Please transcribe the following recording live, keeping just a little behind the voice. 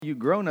You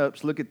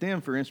grown-ups, look at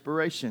them for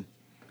inspiration.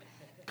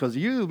 Because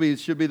you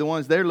should be the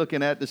ones they're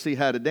looking at to see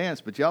how to dance,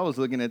 but y'all was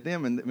looking at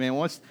them, and man,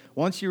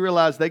 once you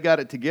realize they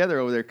got it together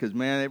over there, because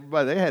man,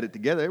 everybody, they had it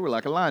together. They were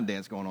like a line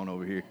dance going on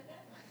over here.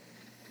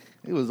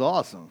 It was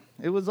awesome.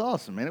 It was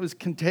awesome, man. It was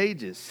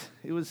contagious.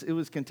 It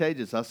was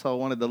contagious. I saw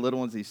one of the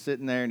little ones. He's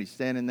sitting there and he's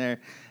standing there,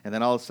 and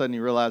then all of a sudden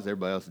you realize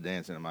everybody else is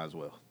dancing. I might as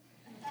well.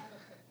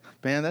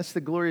 Man, that's the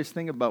glorious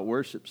thing about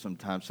worship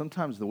sometimes.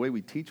 Sometimes the way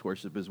we teach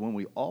worship is when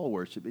we all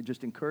worship, it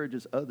just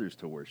encourages others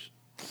to worship.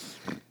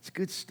 It's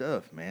good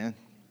stuff, man.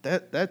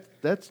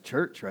 That's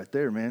church right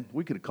there, man.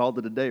 We could have called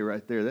it a day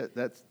right there.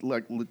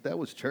 That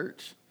was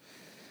church.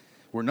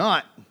 We're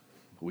not.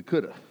 We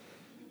could have.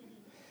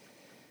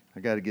 I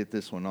got to get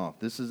this one off.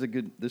 This is a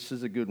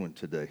good one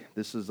today.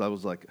 I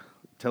was like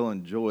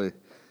telling Joy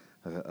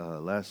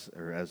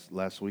as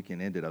last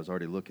weekend ended, I was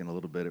already looking a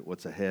little bit at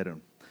what's ahead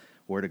and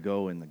where to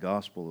go in the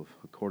Gospel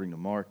according to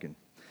Mark, and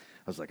I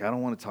was like, I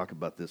don't want to talk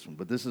about this one,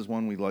 but this is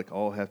one we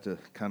all have to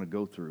kind of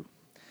go through.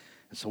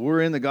 And so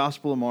we're in the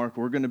Gospel of Mark.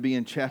 We're going to be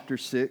in chapter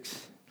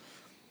 6.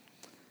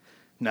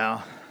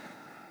 Now,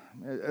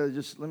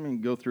 just let me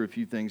go through a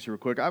few things real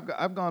quick.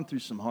 I've gone through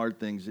some hard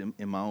things in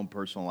my own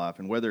personal life,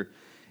 and whether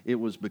it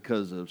was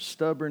because of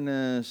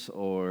stubbornness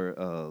or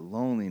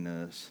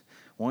loneliness,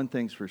 one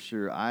thing's for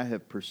sure, I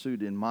have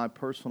pursued in my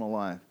personal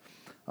life,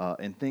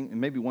 and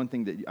maybe one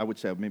thing that I would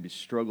say I maybe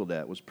struggled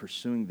at was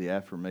pursuing the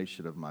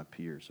affirmation of my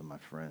peers and my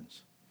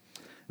friends.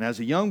 And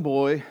as a young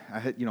boy, I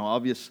had,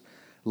 obvious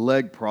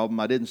leg problem.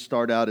 I didn't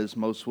start out as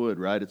most would,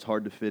 right? It's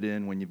hard to fit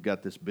in when you've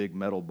got this big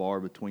metal bar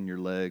between your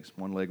legs.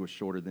 One leg was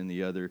shorter than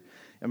the other.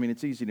 I mean,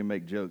 it's easy to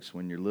make jokes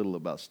when you're little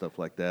about stuff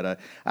like that.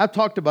 I've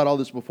talked about all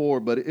this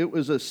before, but it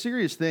was a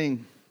serious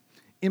thing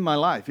in my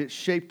life. It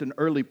shaped an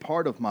early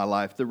part of my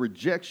life. The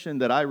rejection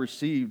that I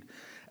received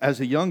as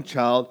a young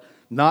child,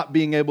 not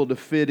being able to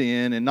fit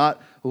in and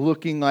not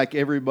looking like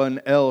everyone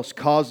else,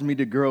 caused me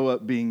to grow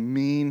up being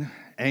mean,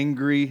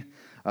 angry,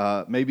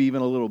 maybe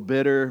even a little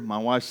bitter. My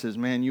wife says,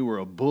 man, you were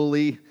a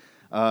bully.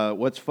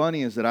 What's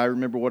funny is that I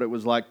remember what it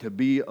was like to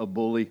be a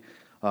bully,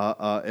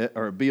 and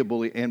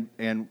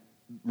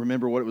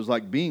remember what it was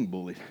like being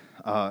bullied.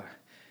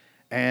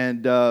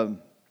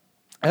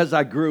 As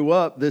I grew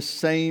up, this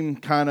same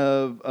kind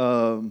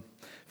of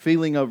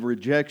feeling of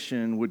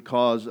rejection would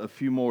cause a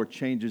few more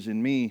changes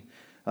in me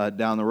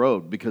down the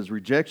road, because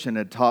rejection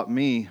had taught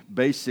me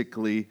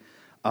basically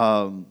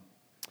in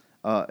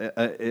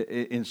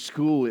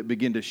school, it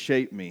began to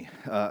shape me.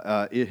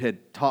 It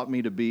had taught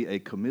me to be a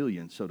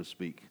chameleon, so to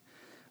speak.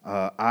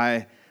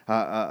 It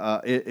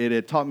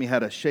had taught me how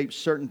to shape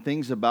certain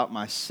things about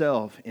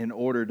myself in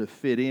order to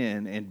fit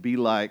in and be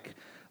like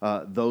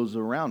those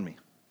around me.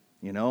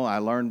 I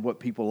learned what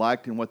people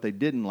liked and what they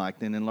didn't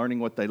like. And in learning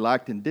what they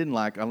liked and didn't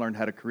like, I learned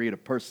how to create a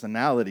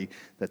personality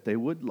that they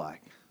would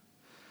like.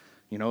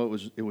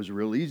 It was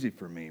real easy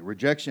for me.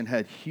 Rejection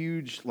had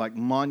huge,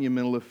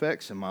 monumental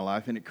effects in my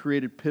life, and it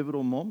created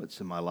pivotal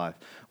moments in my life.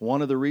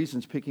 One of the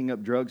reasons picking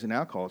up drugs and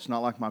alcohol, it's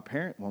not like my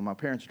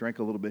parents drank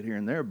a little bit here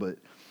and there, but it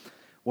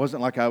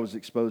wasn't like I was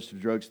exposed to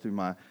drugs through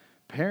my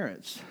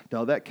parents.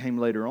 No, that came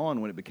later on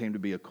when it became to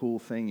be a cool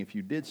thing if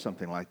you did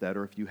something like that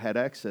or if you had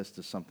access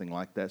to something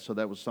like that. So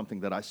that was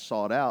something that I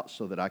sought out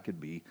so that I could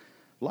be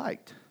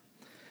liked.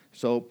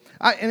 So,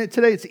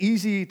 today it's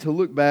easy to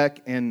look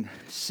back and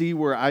see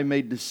where I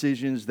made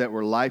decisions that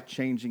were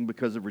life-changing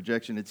because of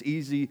rejection. It's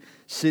easy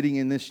sitting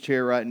in this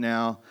chair right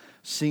now,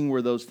 seeing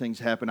where those things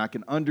happen. I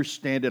can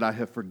understand it. I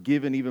have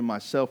forgiven even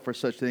myself for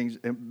such things,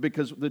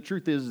 because the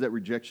truth is that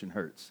rejection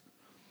hurts.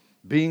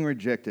 Being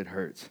rejected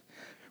hurts.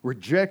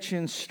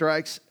 Rejection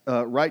strikes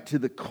right to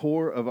the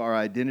core of our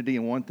identity,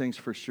 and one thing's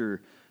for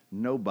sure,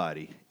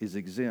 nobody is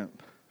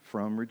exempt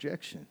from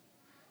rejection.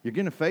 You're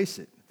going to face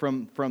it.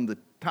 From the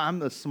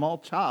time a small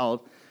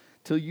child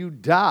till you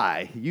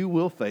die, you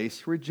will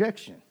face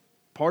rejection.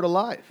 Part of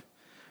life.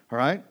 All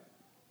right?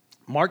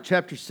 Mark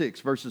chapter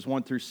 6, verses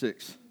 1 through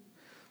 6.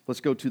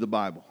 Let's go to the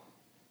Bible.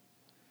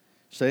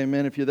 Say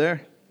amen if you're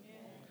there.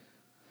 Amen.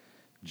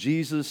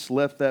 Jesus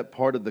left that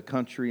part of the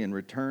country and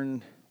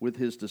returned with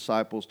his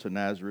disciples to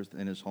Nazareth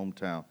in his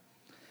hometown.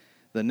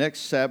 The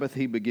next Sabbath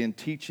he began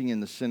teaching in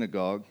the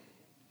synagogue,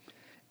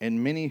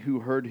 and many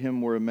who heard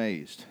him were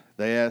amazed.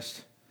 They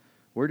asked,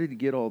 where did he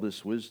get all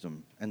this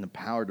wisdom and the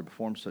power to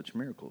perform such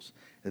miracles?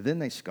 And then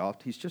they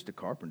scoffed, he's just a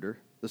carpenter,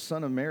 the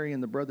son of Mary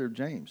and the brother of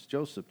James,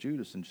 Joseph,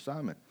 Judas, and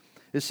Simon.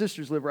 His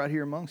sisters live right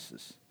here amongst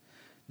us.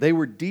 They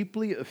were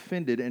deeply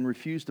offended and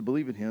refused to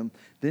believe in him.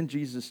 Then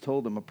Jesus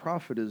told them, a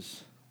prophet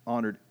is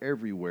honored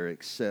everywhere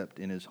except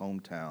in his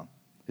own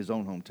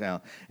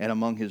hometown, and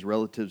among his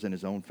relatives and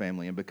his own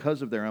family. And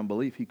because of their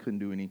unbelief, he couldn't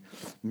do any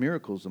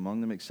miracles among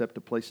them except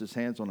to place his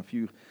hands on a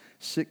few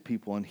sick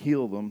people and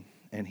heal them.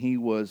 And he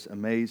was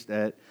amazed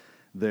at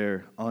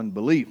their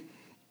unbelief.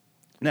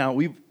 Now,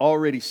 we've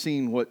already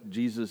seen what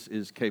Jesus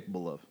is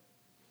capable of.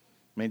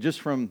 I mean,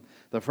 just from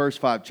the first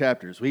 5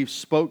 chapters, we've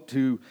spoke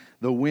to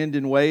the wind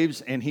and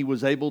waves, and he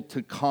was able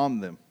to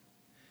calm them.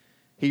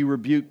 He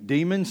rebuked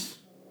demons,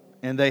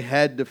 and they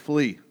had to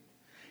flee.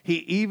 He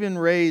even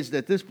raised,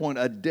 at this point,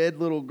 a dead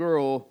little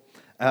girl,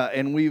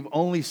 and we've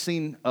only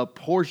seen a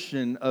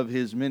portion of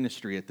his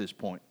ministry at this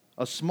point.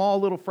 A small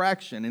little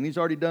fraction, and he's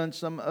already done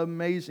some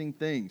amazing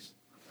things,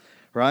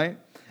 right?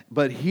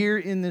 But here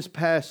in this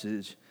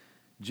passage,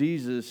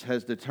 Jesus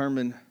has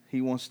determined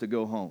he wants to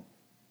go home,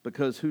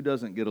 because who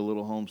doesn't get a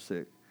little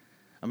homesick?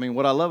 I mean,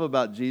 what I love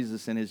about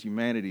Jesus and his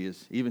humanity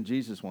is even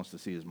Jesus wants to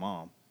see his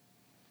mom.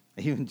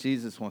 Even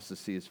Jesus wants to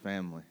see his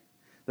family.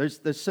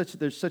 There's such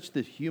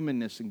the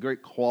humanness and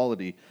great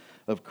quality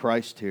of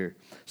Christ here.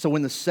 So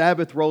when the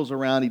Sabbath rolls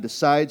around, he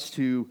decides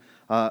to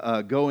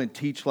go and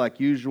teach like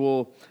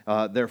usual.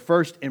 Their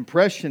first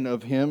impression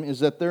of him is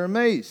that they're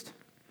amazed.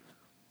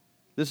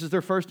 This is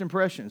their first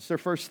impression. It's their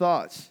first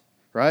thoughts,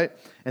 right?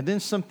 And then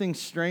something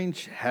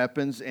strange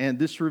happens, and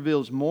this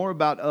reveals more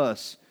about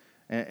us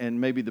and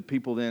maybe the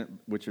people then,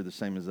 which are the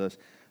same as us,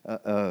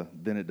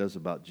 than it does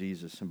about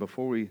Jesus. And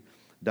before we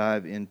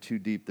dive in too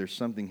deep, there's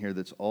something here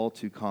that's all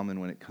too common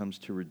when it comes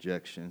to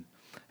rejection,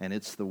 and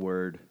it's the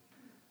word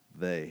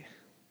they.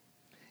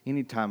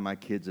 Anytime my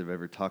kids have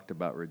ever talked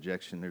about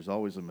rejection, there's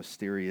always a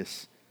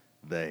mysterious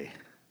they.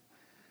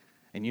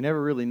 And you never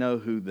really know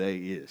who they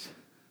is.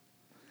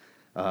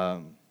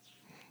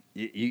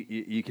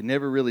 You can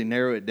never really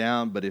narrow it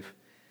down, but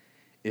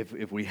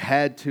if we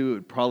had to, it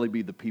would probably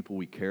be the people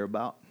we care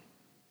about.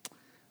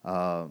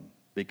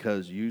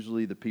 Because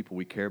usually the people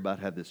we care about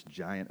have this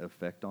giant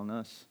effect on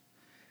us.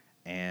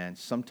 And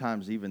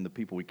sometimes even the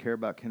people we care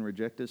about can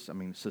reject us. I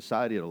mean,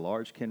 society at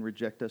large can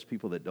reject us.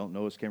 People that don't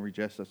know us can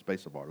reject us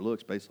based off our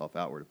looks, based off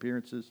outward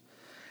appearances.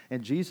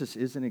 And Jesus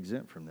isn't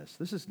exempt from this.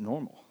 This is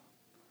normal.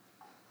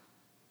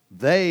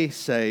 They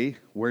say,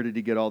 where did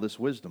he get all this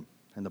wisdom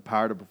and the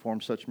power to perform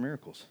such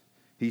miracles?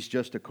 He's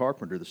just a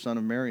carpenter, the son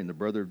of Mary and the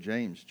brother of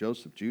James,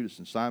 Joseph, Judas,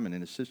 and Simon,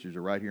 and his sisters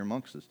are right here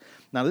amongst us.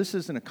 Now, this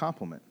isn't a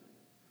compliment.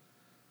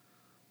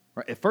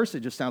 Right? At first, it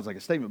just sounds like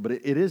a statement, but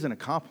it isn't a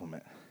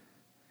compliment.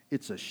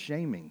 It's a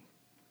shaming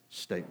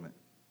statement.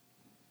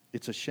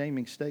 It's a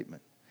shaming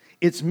statement.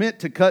 It's meant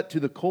to cut to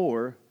the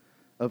core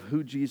of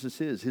who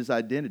Jesus is, his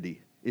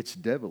identity. It's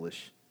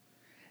devilish.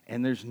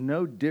 And there's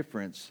no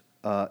difference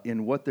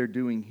in what they're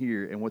doing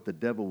here and what the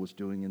devil was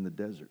doing in the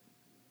desert.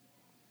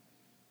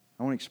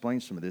 I want to explain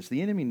some of this.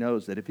 The enemy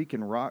knows that if he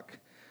can rock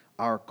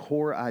our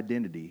core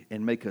identity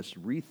and make us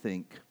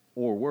rethink,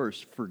 or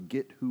worse,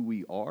 forget who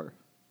we are,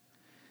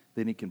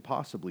 then he can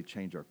possibly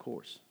change our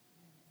course.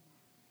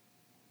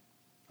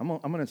 I'm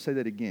going to say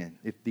that again.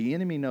 If the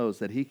enemy knows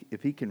that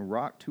if he can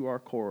rock to our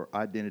core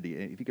identity,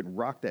 and if he can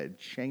rock that and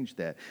change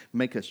that,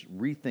 make us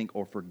rethink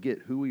or forget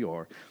who we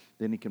are,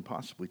 then he can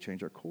possibly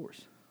change our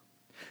course.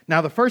 Now,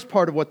 the first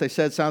part of what they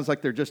said sounds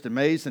like they're just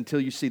amazed until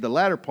you see the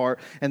latter part,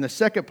 and the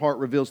second part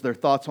reveals their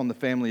thoughts on the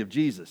family of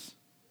Jesus.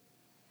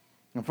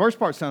 The first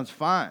part sounds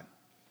fine,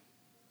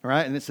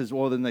 right? And it says,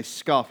 well, then they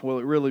scoff. Well,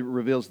 it really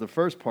reveals the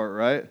first part,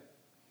 right?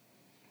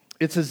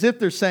 It's as if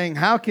they're saying,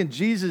 how can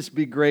Jesus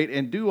be great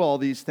and do all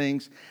these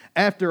things?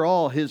 After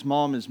all, his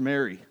mom is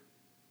Mary.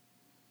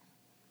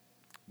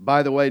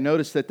 By the way,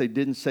 notice that they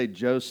didn't say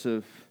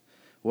Joseph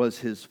was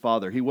his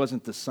father. He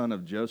wasn't the son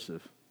of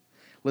Joseph.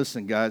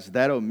 Listen, guys,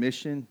 that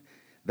omission,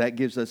 that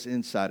gives us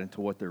insight into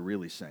what they're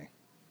really saying.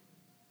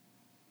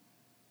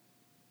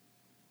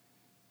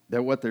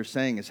 That what they're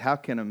saying is, how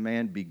can a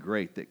man be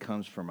great that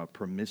comes from a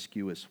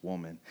promiscuous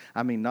woman?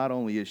 I mean, not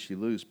only is she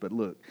loose, but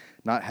look,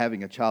 not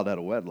having a child out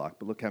of wedlock,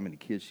 but look how many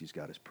kids she's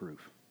got as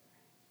proof.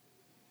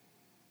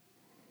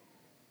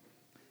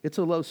 It's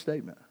a low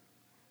statement,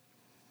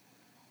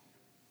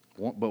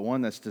 but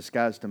one that's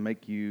disguised to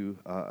make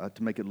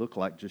it look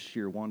like just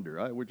sheer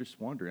wonder. We're just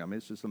wondering. I mean,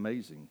 it's just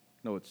amazing.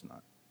 No, it's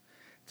not.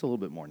 It's a little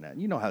bit more than that.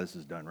 You know how this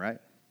is done, right?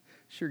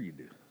 Sure you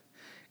do.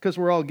 Because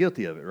we're all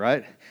guilty of it,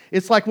 right?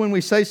 It's like when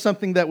we say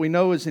something that we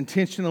know is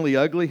intentionally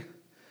ugly,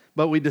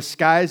 but we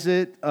disguise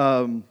it.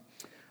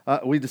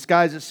 We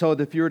disguise it so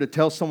that if you were to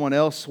tell someone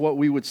else what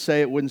we would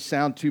say, it wouldn't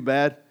sound too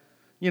bad.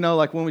 You know,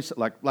 like when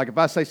like if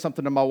I say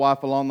something to my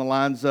wife along the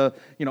lines of,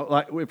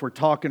 like if we're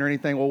talking or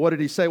anything, well, what did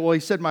he say? Well, he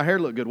said my hair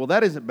looked good. Well,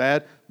 that isn't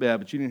bad. Yeah,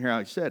 but you didn't hear how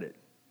he said it.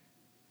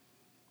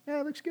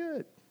 Yeah, it looks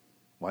good.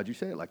 Why'd you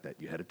say it like that?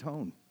 You had a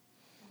tone,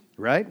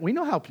 right? We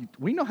know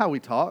how we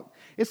talk.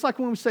 It's like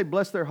when we say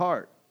bless their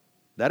heart.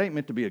 That ain't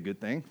meant to be a good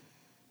thing.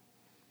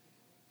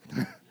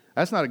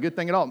 That's not a good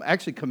thing at all.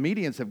 Actually,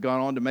 comedians have gone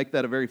on to make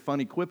that a very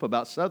funny quip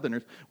about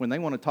Southerners when they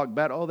want to talk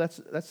bad. Oh,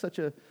 that's such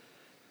a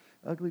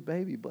ugly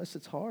baby. Bless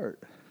its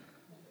heart.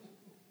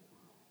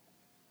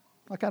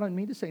 Like, I don't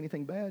mean to say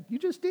anything bad. You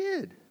just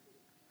did.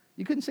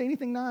 You couldn't say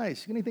anything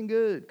nice, anything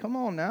good. Come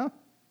on now.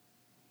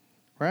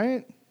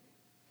 Right?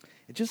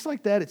 And just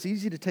like that, it's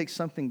easy to take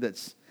something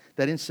that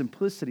in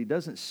simplicity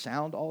doesn't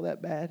sound all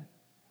that bad,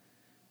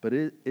 but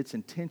its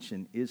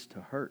intention is to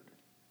hurt.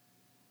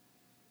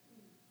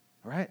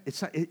 All right?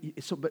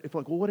 But if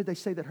well, what did they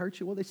say that hurt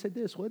you? Well, they said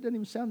this. Well, it doesn't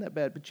even sound that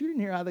bad, but you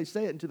didn't hear how they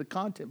say it into the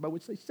content by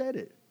which they said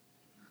it.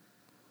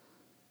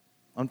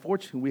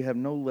 Unfortunately, we have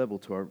no level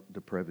to our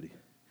depravity.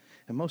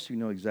 And most of you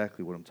know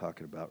exactly what I'm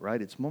talking about,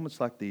 right? It's moments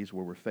like these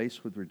where we're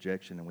faced with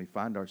rejection and we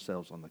find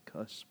ourselves on the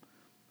cusp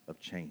of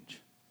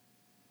change.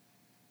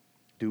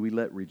 Do we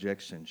let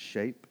rejection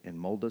shape and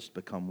mold us to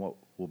become what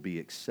will be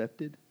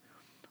accepted?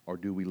 Or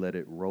do we let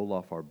it roll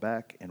off our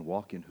back and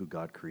walk in who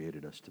God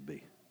created us to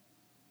be?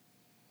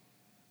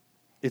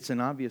 It's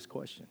an obvious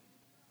question.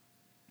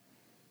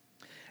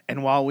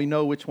 And while we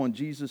know which one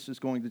Jesus is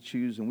going to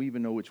choose, and we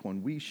even know which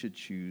one we should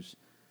choose,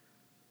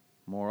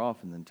 more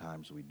often than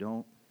times we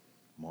don't.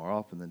 More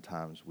often than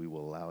times we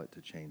will allow it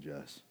to change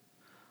us.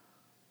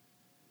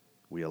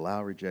 We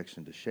allow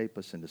rejection to shape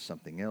us into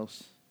something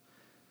else.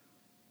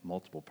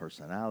 Multiple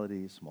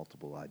personalities,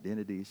 multiple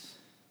identities.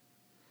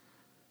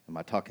 Am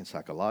I talking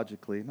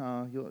psychologically?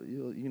 No,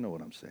 you know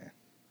what I'm saying.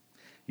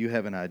 You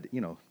have an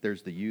idea.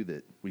 There's the you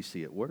that we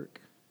see at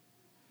work.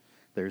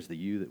 There's the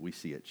you that we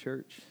see at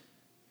church.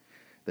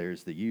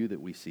 There's the you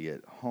that we see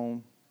at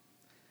home.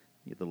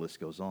 The list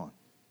goes on.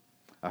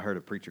 I heard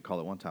a preacher call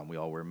it one time, we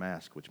all wear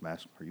masks. Which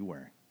mask are you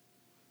wearing?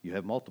 You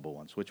have multiple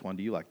ones. Which one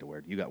do you like to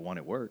wear? You got one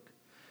at work.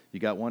 You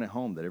got one at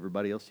home that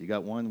everybody else, you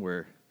got one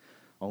where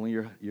only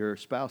your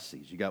spouse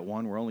sees. You got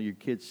one where only your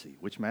kids see.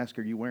 Which mask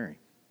are you wearing?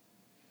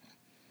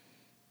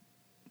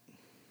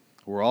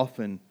 We're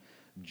often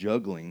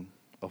juggling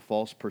a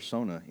false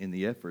persona in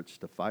the efforts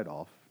to fight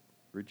off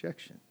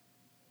rejection.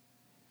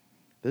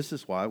 This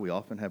is why we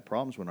often have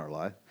problems in our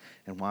life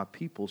and why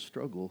people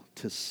struggle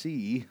to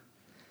see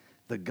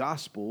the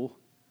gospel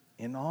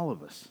in all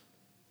of us.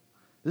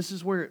 This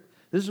is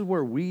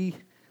where we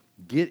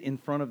get in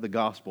front of the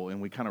gospel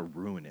and we kind of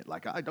ruin it.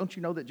 Like, don't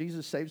you know that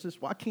Jesus saves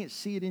us? Well, I can't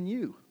see it in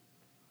you.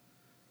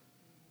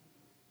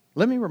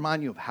 Let me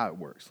remind you of how it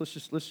works. Let's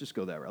just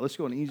go that route. Let's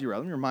go an easy route.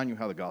 Let me remind you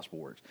how the gospel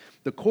works.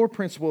 The core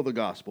principle of the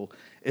gospel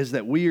is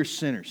that we are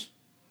sinners.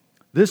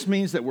 This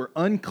means that we're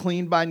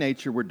unclean by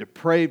nature, we're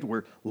depraved,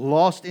 we're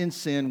lost in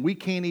sin, we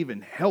can't even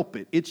help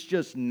it. It's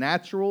just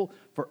natural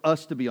for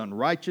us to be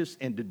unrighteous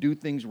and to do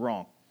things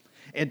wrong.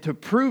 And to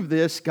prove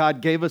this,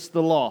 God gave us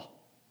the law.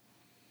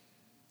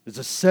 There's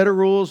a set of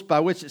rules by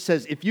which it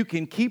says, if you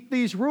can keep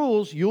these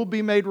rules, you'll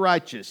be made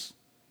righteous.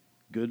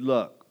 Good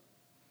luck.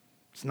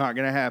 It's not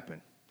going to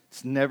happen.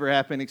 It's never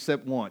happened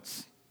except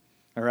once.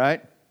 All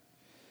right?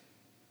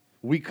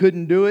 We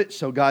couldn't do it,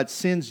 so God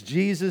sends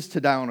Jesus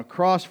to die on a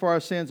cross for our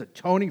sins,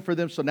 atoning for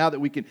them, so now that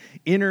we can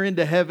enter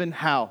into heaven.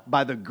 How?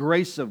 By the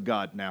grace of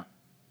God now.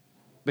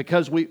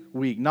 Because we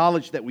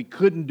acknowledge that we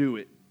couldn't do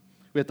it.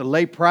 We have to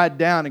lay pride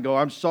down and go,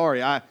 I'm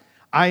sorry, I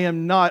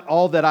am not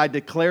all that I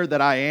declare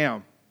that I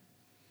am.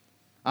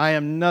 I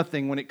am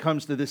nothing when it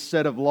comes to this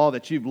set of law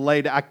that you've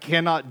laid. I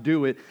cannot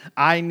do it.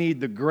 I need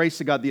the grace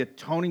of God, the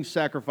atoning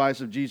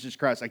sacrifice of Jesus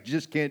Christ. I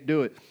just can't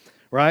do it,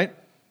 right?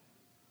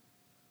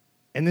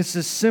 And this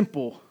is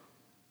simple,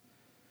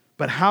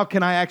 but how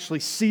can I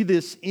actually see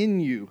this in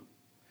you?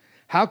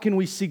 How can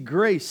we see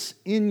grace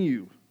in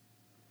you?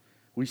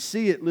 We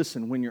see it,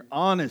 listen, when you're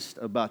honest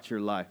about your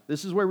life.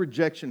 This is where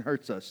rejection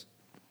hurts us.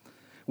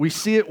 We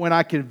see it when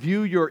I can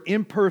view your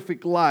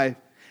imperfect life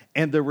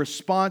and the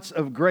response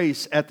of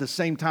grace at the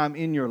same time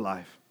in your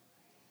life.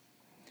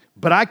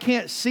 But I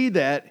can't see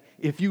that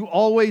if you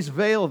always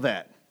veil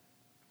that.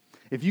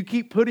 If you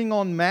keep putting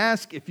on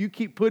masks, if you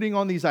keep putting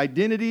on these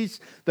identities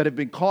that have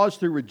been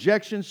caused through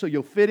rejection so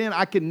you'll fit in,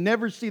 I can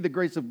never see the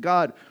grace of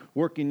God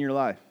work in your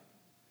life.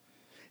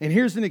 And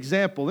here's an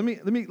example. Let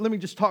me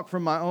just talk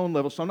from my own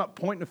level, so I'm not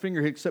pointing a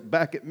finger except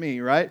back at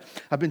me, right?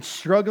 I've been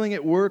struggling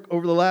at work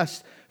over the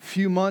last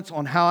few months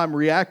on how I'm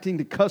reacting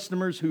to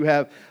customers who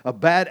have a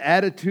bad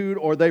attitude,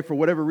 or they, for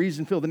whatever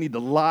reason, feel the need to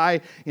lie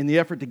in the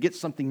effort to get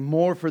something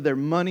more for their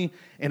money.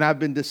 And I've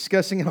been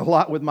discussing it a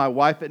lot with my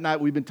wife at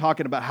night. We've been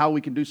talking about how we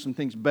can do some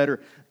things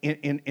better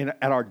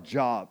at our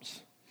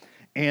jobs,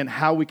 and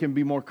how we can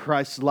be more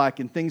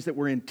Christ-like, and things that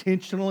we're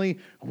intentionally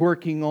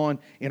working on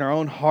in our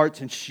own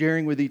hearts and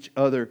sharing with each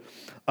other.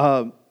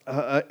 And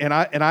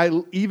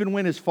I even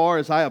went as far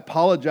as I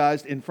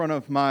apologized in front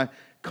of my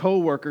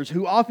coworkers,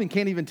 who often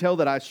can't even tell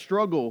that I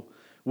struggle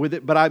with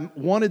it, but I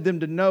wanted them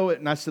to know it.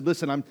 And I said,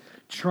 listen, I'm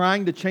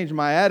trying to change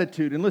my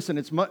attitude. And listen,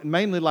 it's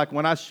mainly like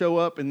when I show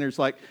up and there's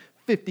like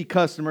 50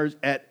 customers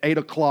at 8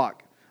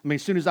 o'clock. I mean,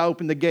 as soon as I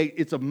open the gate,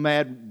 it's a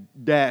mad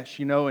dash,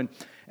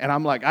 and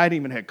I'm like, I hadn't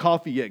even had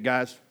coffee yet,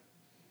 guys.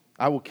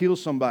 I will kill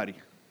somebody.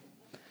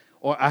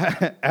 Or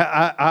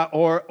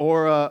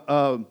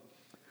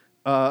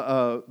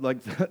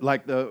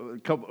like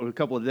a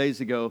couple of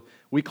days ago,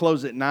 we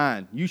closed at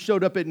 9. You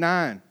showed up at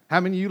 9. How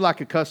many of you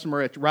like a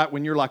customer right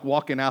when you're like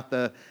walking out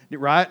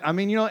right? I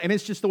mean, and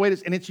it's just the way it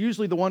is. And it's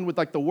usually the one with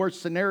like the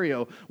worst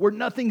scenario where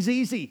nothing's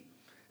easy.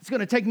 It's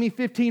going to take me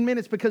 15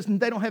 minutes because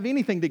they don't have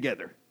anything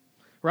together,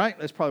 right?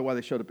 That's probably why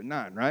they showed up at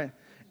 9, right?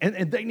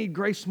 And they need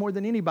grace more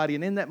than anybody.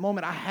 And in that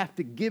moment, I have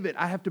to give it.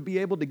 I have to be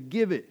able to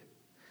give it,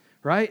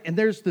 right? And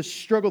there's this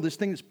struggle, this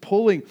thing that's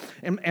pulling.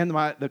 And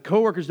the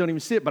coworkers don't even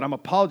see it, but I'm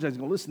apologizing.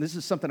 Go, listen, this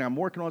is something I'm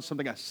working on,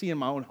 something I see in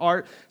my own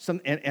heart.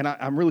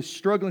 I'm really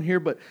struggling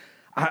here, but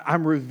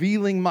I'm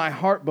revealing my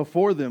heart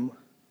before them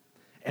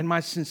and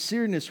my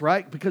sincereness,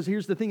 right? Because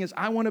here's the thing is,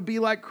 I want to be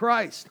like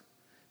Christ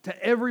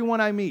to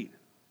everyone I meet.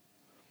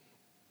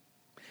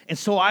 And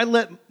so I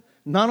let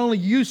not only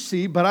you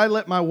see, but I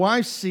let my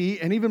wife see,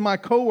 and even my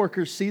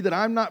coworkers see that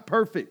I'm not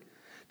perfect,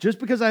 Just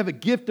because I have a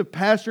gift of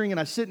pastoring and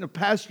I sit in a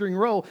pastoring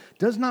role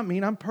does not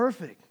mean I'm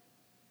perfect.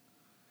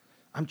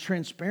 I'm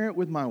transparent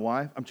with my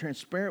wife. I'm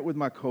transparent with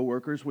my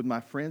coworkers, with my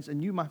friends,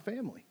 and you, my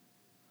family.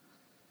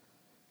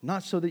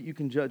 Not so that you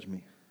can judge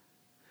me,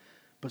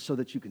 but so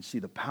that you can see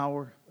the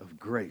power of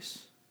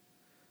grace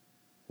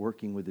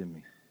working within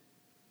me,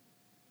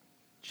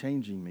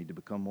 changing me to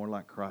become more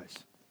like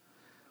Christ.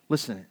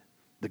 Listen,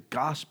 the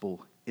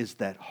gospel is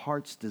that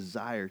heart's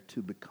desire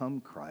to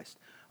become Christ.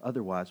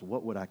 Otherwise,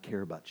 what would I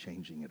care about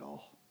changing at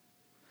all?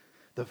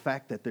 The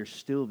fact that there's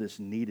still this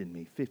need in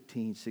me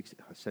 15, 16,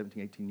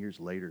 17, 18 years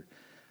later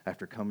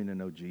after coming to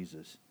know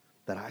Jesus,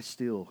 that I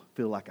still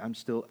feel like I'm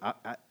still,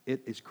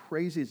 it is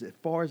crazy as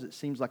far as it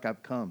seems like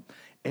I've come.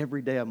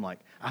 Every day I'm like,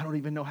 I don't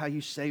even know how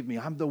you saved me.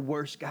 I'm the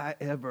worst guy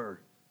ever.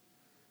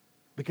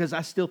 Because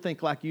I still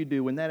think like you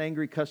do. When that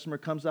angry customer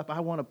comes up,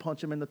 I want to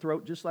punch him in the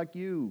throat just like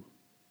you.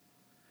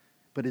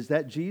 But is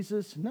that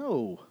Jesus?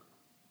 No.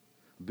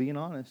 Being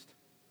honest.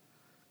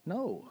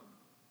 No.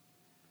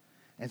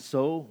 And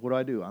so,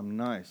 what do? I'm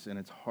nice, and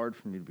it's hard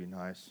for me to be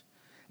nice.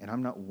 And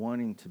I'm not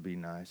wanting to be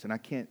nice. And I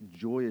can't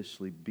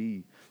joyously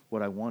be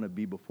what I want to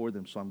be before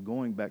them. So I'm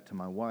going back to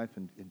my wife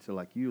and to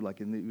like you,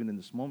 even in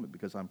this moment,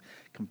 because I'm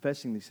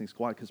confessing these things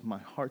quietly, because my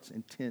heart's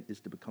intent is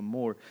to become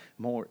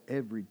more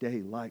every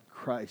day like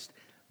Christ.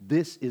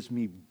 This is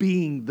me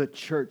being the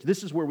church.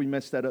 This is where we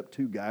mess that up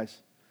too,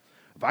 guys.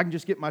 If I can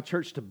just get my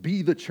church to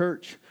be the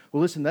church,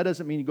 well, listen, that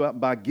doesn't mean you go out and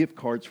buy gift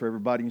cards for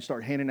everybody and you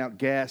start handing out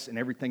gas and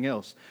everything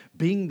else.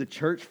 Being the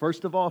church,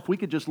 first of all, if we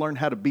could just learn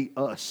how to be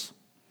us.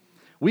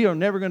 We are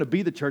never going to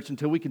be the church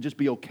until we can just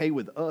be okay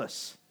with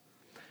us.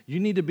 You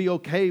need to be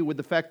okay with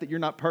the fact that you're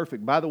not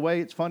perfect. By the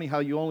way, it's funny how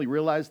you only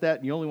realize that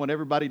and you only want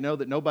everybody to know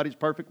that nobody's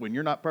perfect when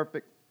you're not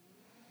perfect.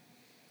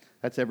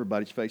 That's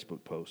everybody's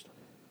Facebook post.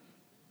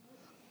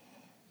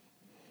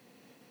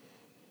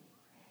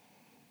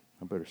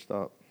 I better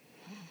stop.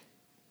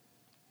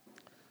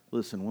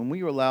 Listen, when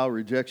we allow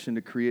rejection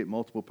to create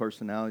multiple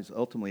personalities,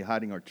 ultimately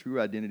hiding our true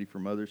identity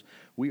from others,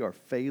 we are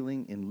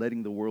failing in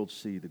letting the world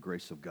see the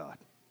grace of God.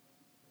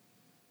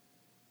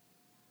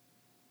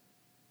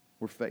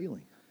 We're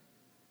failing.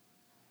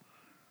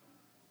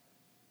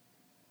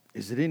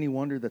 Is it any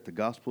wonder that the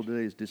gospel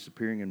today is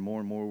disappearing, and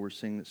more we're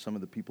seeing that some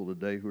of the people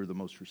today who are the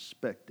most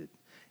respected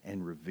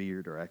and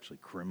revered are actually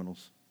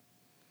criminals,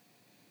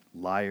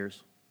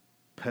 liars,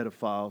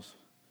 pedophiles,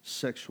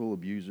 sexual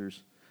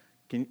abusers?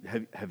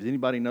 Have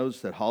anybody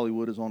noticed that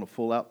Hollywood is on a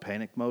full-out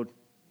panic mode?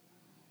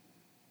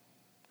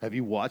 Have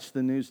you watched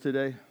the news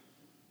today?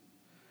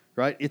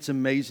 Right? It's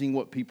amazing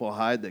what people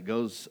hide that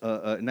goes,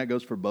 and that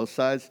goes for both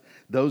sides.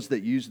 Those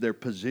that use their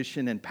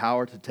position and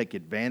power to take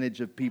advantage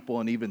of people,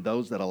 and even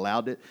those that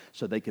allowed it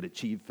so they could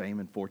achieve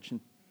fame and fortune.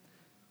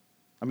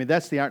 I mean,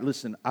 that's the,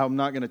 listen, I'm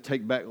not going to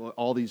take back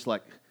all these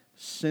like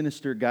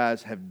sinister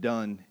guys have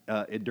done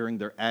during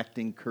their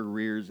acting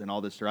careers and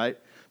all this, right?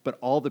 But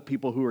all the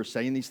people who are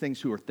saying these things,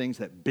 who are things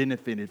that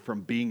benefited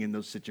from being in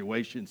those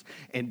situations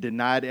and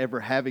denied ever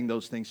having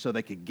those things so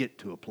they could get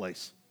to a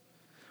place.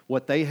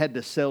 What they had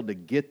to sell to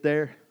get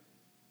there,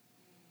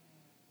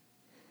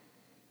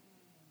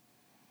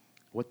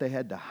 what they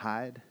had to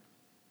hide.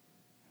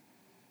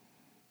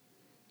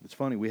 It's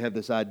funny, we have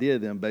this idea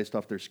of them based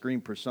off their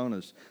screen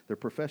personas. They're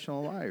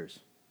professional liars.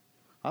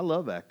 I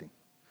love acting,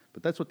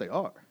 but that's what they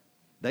are.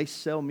 They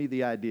sell me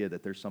the idea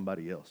that there's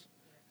somebody else.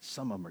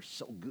 Some of them are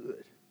so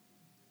good.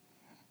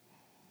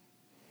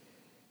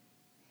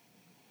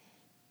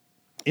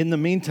 In the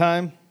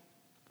meantime,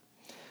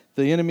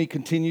 the enemy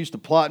continues to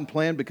plot and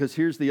plan, because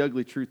here's the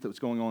ugly truth that's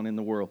going on in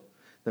the world.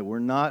 That we're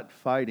not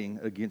fighting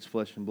against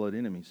flesh and blood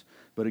enemies,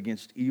 but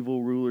against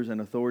evil rulers and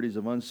authorities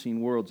of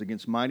unseen worlds,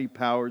 against mighty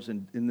powers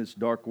in this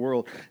dark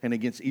world, and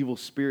against evil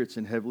spirits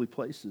in heavenly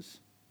places.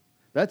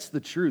 That's the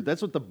truth.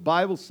 That's what the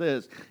Bible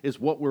says is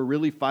what we're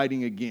really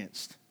fighting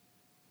against.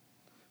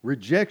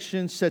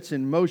 Rejection sets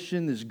in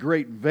motion this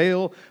great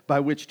veil by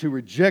which to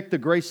reject the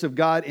grace of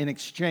God in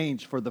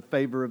exchange for the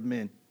favor of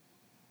men.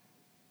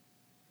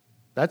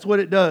 That's what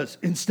it does.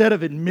 Instead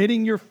of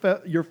admitting your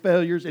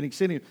failures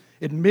and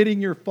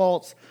admitting your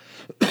faults,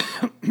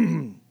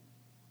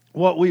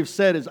 what we've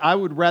said is, I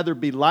would rather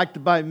be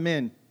liked by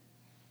men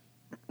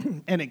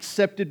and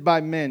accepted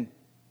by men,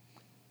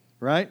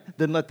 right,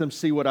 than let them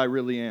see what I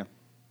really am.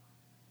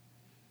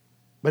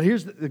 But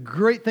here's the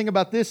great thing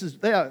about this is,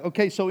 yeah,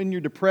 okay, so in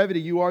your depravity,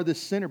 you are this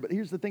sinner. But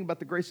here's the thing about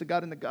the grace of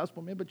God in the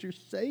gospel, man, but you're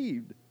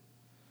saved.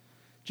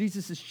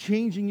 Jesus is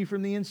changing you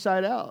from the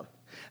inside out.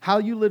 How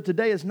you live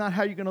today is not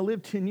how you're going to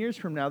live 10 years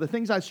from now. The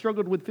things I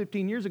struggled with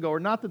 15 years ago are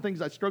not the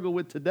things I struggle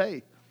with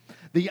today.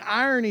 The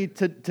irony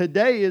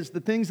today is the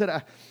things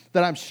that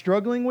I'm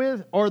struggling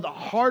with are the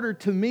harder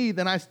to me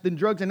than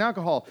drugs and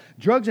alcohol.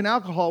 Drugs and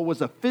alcohol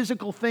was a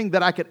physical thing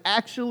that I could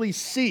actually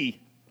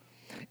see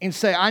and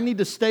say, I need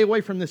to stay away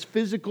from this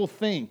physical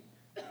thing.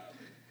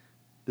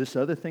 This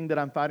other thing that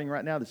I'm fighting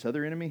right now, this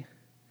other enemy,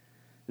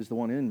 is the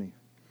one in me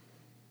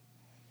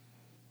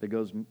that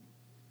goes,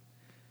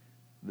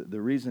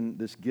 The reason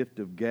this gift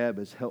of gab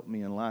has helped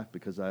me in life,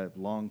 because I have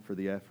longed for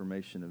the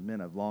affirmation of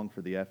men. I've longed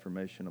for the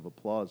affirmation of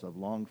applause. I've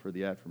longed for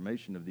the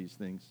affirmation of these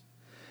things.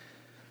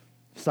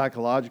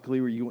 Psychologically,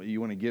 where you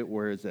want to get,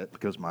 where is that?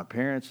 Because my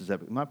parents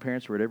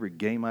were at every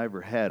game I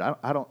ever had.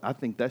 I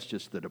think that's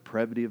just the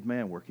depravity of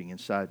man working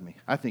inside me.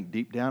 I think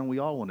deep down we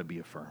all want to be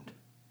affirmed.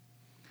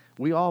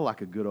 We all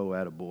like a good old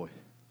attaboy.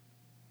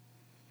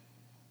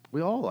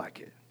 We all like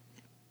it.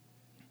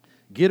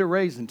 Get a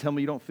raise and tell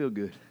me you don't feel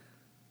good.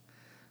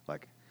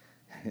 Like,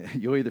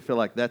 you'll either feel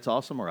like that's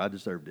awesome or I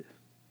deserved it.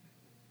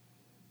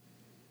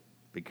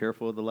 Be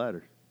careful of the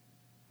latter.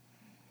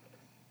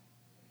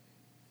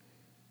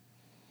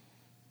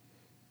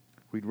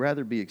 We'd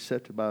rather be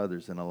accepted by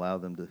others than allow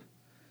them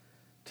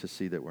to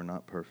see that we're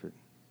not perfect.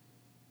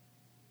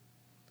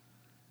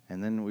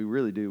 And then we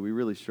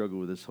really struggle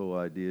with this whole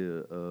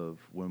idea of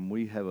when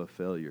we have a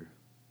failure.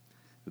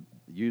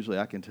 Usually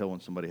I can tell when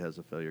somebody has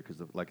a failure, because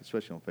like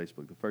especially on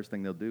Facebook, the first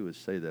thing they'll do is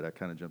say that. I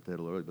kind of jumped ahead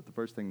a little early, but the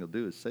first thing they'll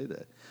do is say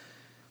that.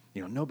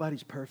 You know,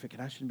 nobody's perfect,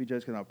 and I shouldn't be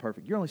judged because I'm not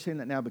perfect. You're only saying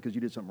that now because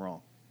you did something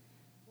wrong.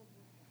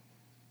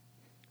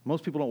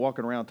 Most people don't walk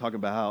around talking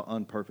about how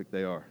unperfect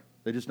they are.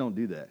 They just don't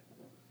do that.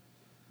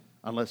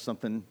 Unless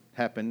something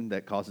happened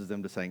that causes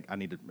them to say, I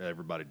need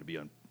everybody to be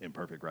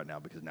imperfect right now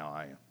because now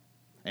I am.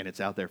 And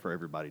it's out there for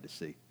everybody to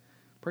see.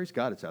 Praise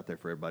God, it's out there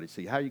for everybody to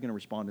see. How are you going to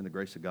respond in the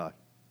grace of God?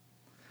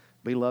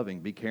 Be loving,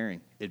 be caring,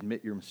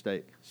 admit your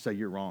mistake, say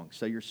you're wrong,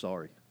 say you're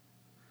sorry.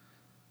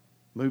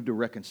 Move to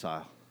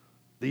reconcile.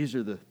 These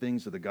are the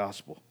things of the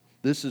gospel.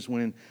 This is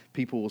when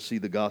people will see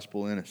the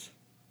gospel in us.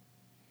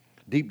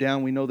 Deep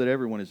down, we know that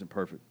everyone isn't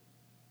perfect.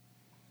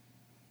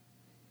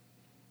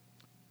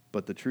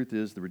 But the truth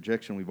is, the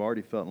rejection we've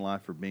already felt in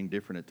life for being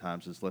different at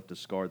times has left a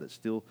scar that's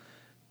still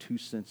too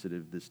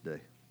sensitive this day.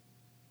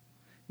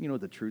 You know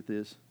what the truth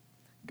is?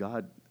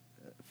 God,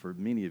 for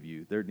many of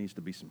you, there needs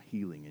to be some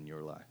healing in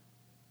your life.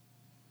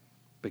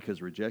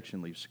 Because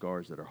rejection leaves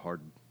scars that are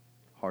hard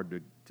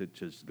to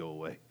just go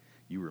away.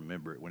 You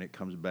remember it. When it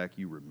comes back,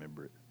 you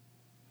remember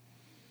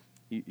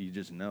it. You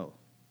just know.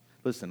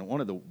 Listen,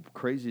 one of the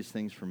craziest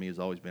things for me has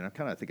always been,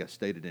 I think I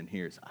stated in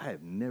here, is I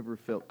have never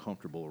felt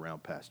comfortable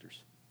around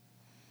pastors.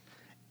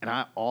 And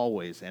I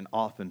always and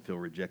often feel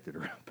rejected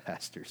around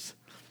pastors.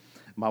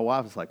 My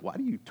wife is like, why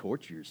do you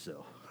torture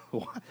yourself?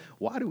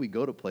 Why do we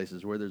go to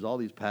places where there's all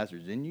these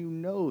pastors and you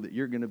know that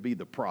you're going to be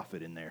the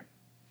prophet in there?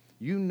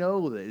 You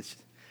know this.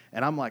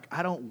 And I'm like,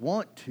 I don't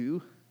want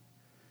to,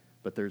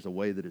 but there's a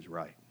way that is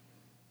right.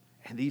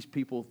 And these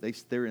people,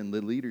 they're in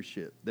the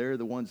leadership. They're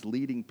the ones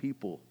leading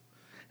people.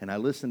 And I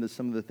listen to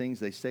some of the things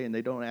they say, and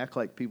they don't act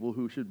like people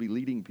who should be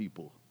leading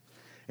people.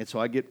 And so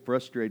I get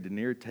frustrated and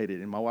irritated.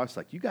 And my wife's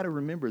like, you got to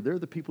remember, they're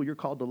the people you're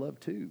called to love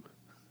too.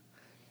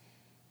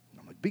 And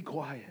I'm like, be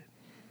quiet.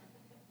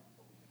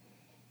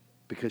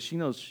 Because she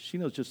knows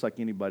just like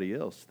anybody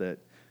else that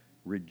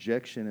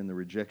rejection and the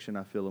rejection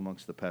I feel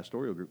amongst the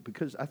pastoral group,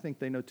 because I think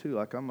they know too,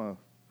 like I'm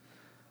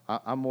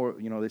more,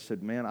 they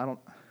said, man,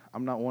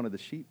 I'm not one of the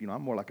sheep,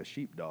 I'm more like a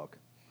sheepdog.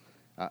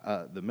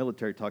 The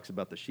military talks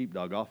about the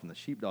sheepdog often. The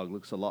sheepdog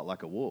looks a lot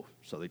like a wolf,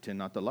 so they tend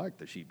not to like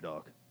the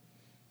sheepdog.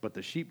 But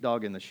the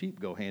sheepdog and the sheep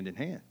go hand in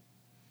hand.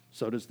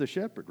 So does the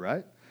shepherd,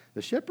 right?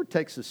 The shepherd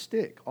takes a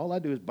stick. All I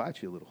do is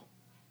bite you a little.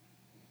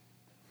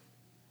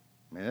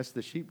 Man, that's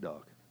the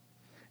sheepdog.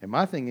 And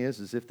my thing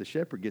is if the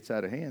shepherd gets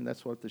out of hand,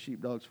 that's what the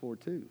sheepdog's for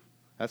too.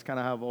 That's kind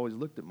of how I've always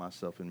looked at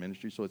myself in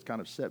ministry, so it's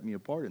kind of set me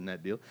apart in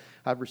that deal.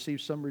 I've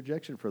received some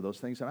rejection for those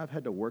things, and I've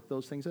had to work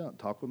those things out and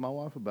talk with my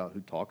wife about,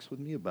 who talks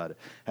with me about it.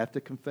 I have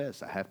to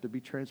confess. I have to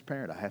be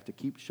transparent. I have to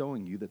keep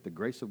showing you that the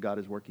grace of God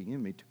is working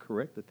in me to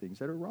correct the things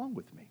that are wrong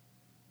with me.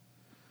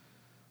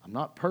 I'm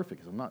not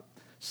perfect. I'm not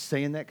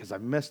saying that because I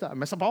messed up. I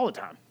mess up all the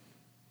time.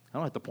 I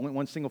don't have to point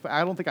one single factor.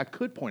 I don't think I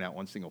could point out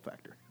one single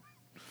factor.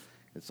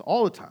 It's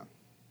all the time.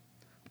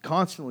 I'm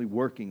constantly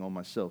working on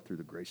myself through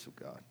the grace of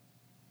God.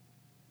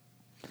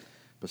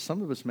 But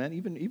some of us, man,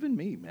 even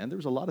me, man, there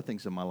was a lot of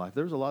things in my life.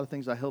 There was a lot of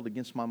things I held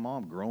against my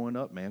mom growing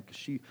up, man, because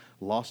she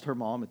lost her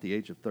mom at the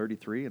age of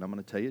 33, and I'm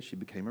going to tell you, she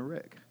became a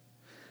wreck.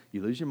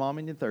 You lose your mom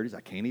in your 30s,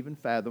 I can't even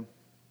fathom.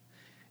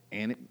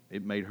 And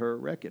it made her a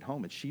wreck at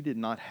home. And she did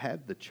not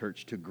have the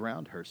church to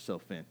ground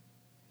herself in,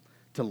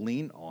 to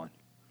lean on.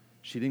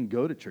 She didn't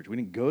go to church. We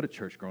didn't go to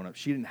church growing up.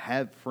 She didn't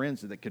have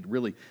friends that could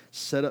really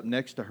set up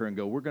next to her and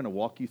go, we're going to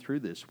walk you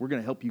through this. We're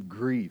going to help you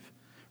grieve.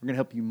 We're going to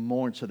help you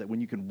mourn so that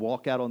when you can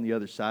walk out on the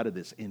other side of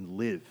this and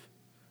live,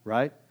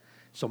 right?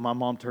 So my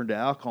mom turned to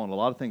alcohol and a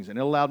lot of things, and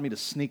it allowed me to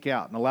sneak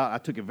out. And I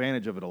took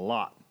advantage of it a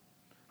lot,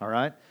 all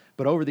right?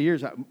 But over the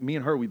years, me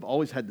and her, we've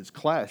always had this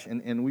clash.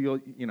 And we,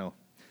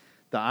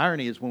 the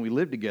irony is when we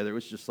lived together, it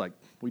was just like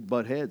we'd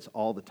butt heads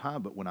all the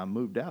time. But when I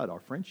moved out, our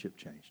friendship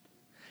changed.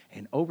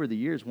 And over the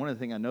years, one of the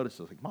things I noticed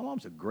was like, my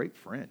mom's a great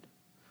friend.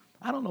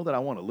 I don't know that I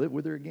want to live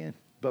with her again,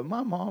 but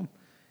my mom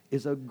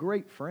is a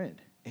great friend.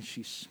 And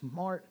she's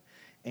smart,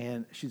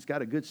 and she's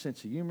got a good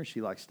sense of humor.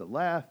 She likes to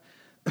laugh.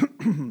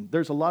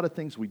 There's a lot of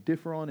things we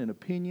differ on in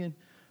opinion,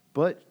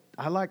 but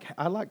I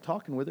like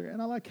talking with her,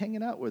 and I like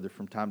hanging out with her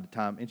from time to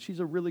time, and she's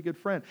a really good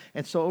friend.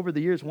 And so over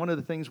the years, one of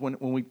the things when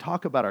we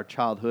talk about our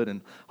childhood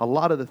and a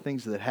lot of the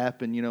things that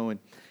happened, I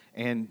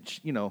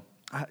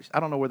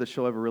don't know whether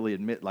she'll ever really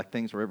admit like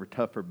things were ever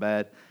tough or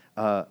bad.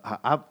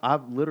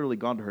 I've literally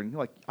gone to her and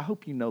like, I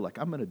hope you know, like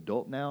I'm an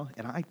adult now,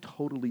 and I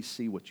totally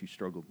see what you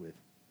struggled with.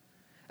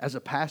 As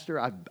a pastor,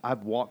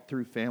 I've walked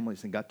through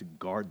families and got to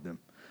guard them,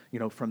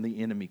 from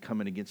the enemy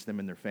coming against them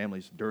and their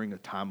families during a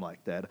time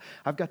like that.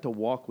 I've got to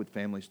walk with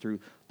families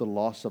through the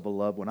loss of a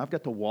loved one. I've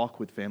got to walk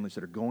with families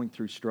that are going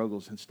through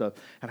struggles and stuff.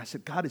 And I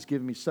said, God has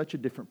given me such a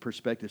different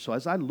perspective. So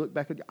as I look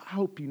back, I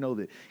hope you know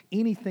that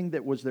anything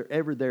that was I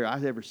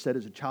ever said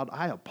as a child,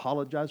 I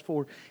apologize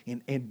for.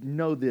 And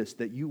know this,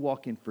 that you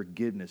walk in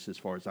forgiveness as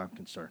far as I'm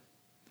concerned.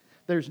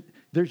 There's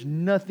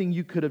nothing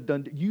you could have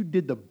done. You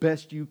did the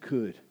best you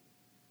could.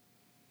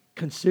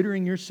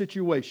 Considering your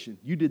situation,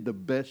 you did the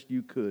best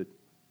you could.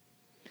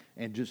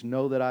 And just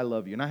know that I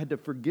love you. And I had to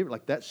forgive,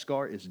 like that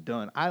scar is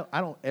done. I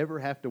don't ever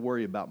have to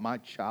worry about my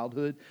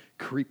childhood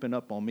creeping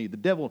up on me. The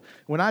devil,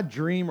 when I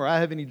dream or I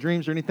have any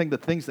dreams or anything, the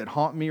things that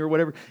haunt me or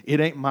whatever,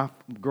 it ain't my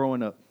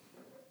growing up.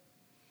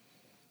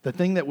 The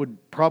thing that would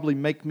probably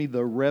make me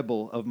the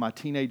rebel of my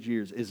teenage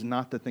years is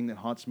not the thing that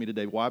haunts me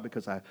today. Why?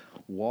 Because I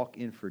walk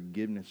in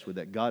forgiveness with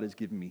that. God has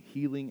given me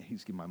healing.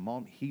 He's given my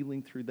mom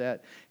healing through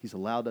that. He's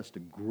allowed us to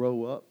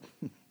grow up.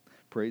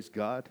 Praise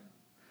God.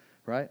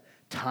 Right?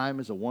 Time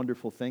is a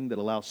wonderful thing that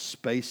allows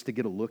space to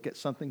get a look at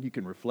something. You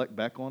can reflect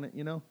back on it,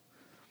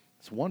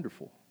 It's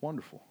wonderful,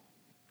 wonderful.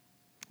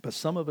 But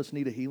some of us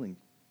need a healing,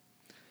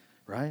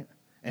 right?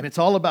 And it's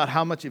all about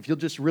how much, if you'll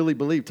just really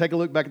believe. Take a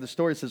look back at the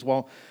story. It says,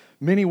 while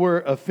many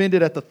were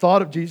offended at the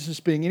thought of Jesus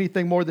being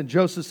anything more than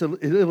Joseph's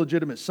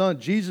illegitimate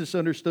son, Jesus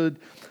understood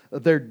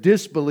their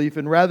disbelief,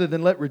 and rather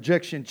than let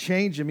rejection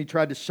change him, he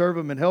tried to serve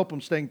him and help him,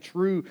 staying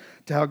true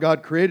to how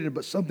God created him.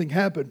 But something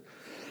happened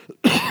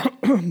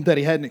that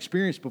he hadn't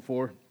experienced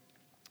before.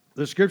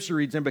 The scripture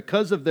reads, and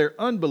because of their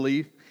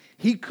unbelief,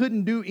 he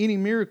couldn't do any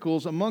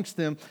miracles amongst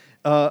them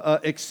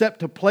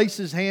except to place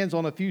his hands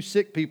on a few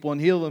sick people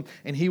and heal them,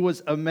 and he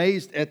was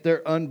amazed at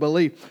their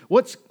unbelief.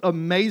 What's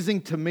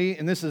amazing to me,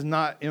 and this is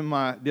not in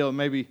my deal,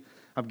 maybe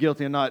I'm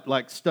guilty of not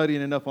like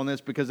studying enough on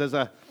this, because as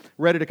I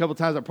read it a couple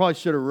times, I probably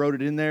should have wrote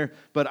it in there,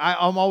 but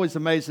I'm always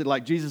amazed that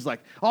like Jesus,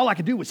 like all I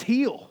could do was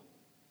heal.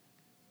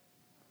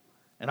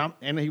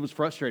 And he was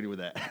frustrated with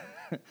that.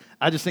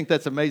 I just think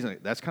that's amazing.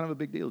 That's kind of a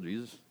big deal,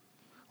 Jesus.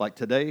 Like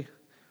today,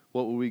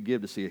 what would we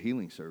give to see a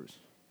healing service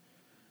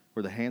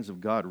where the hands of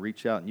God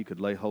reach out and you could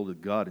lay hold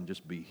of God and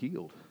just be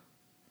healed?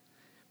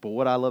 But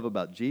what I love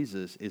about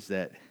Jesus is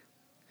that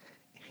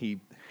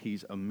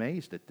he's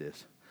amazed at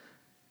this.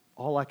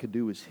 All I could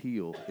do is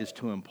heal is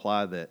to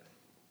imply that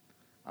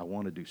I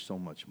want to do so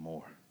much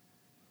more.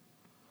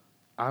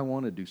 I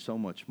want to do so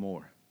much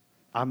more.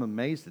 I'm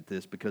amazed at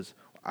this because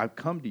I've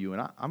come to you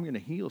and I'm going to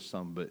heal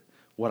some, but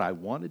what I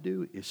want to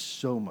do is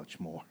so much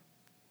more.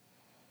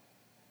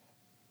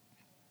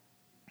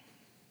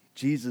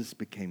 Jesus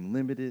became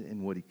limited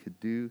in what he could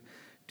do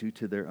due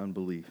to their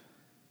unbelief.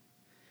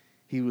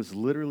 He was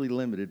literally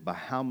limited by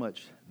how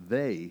much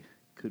they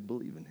could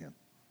believe in him.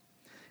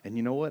 And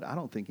you know what? I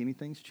don't think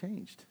anything's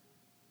changed.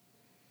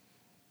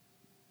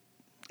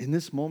 In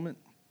this moment,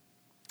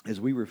 as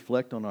we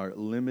reflect on our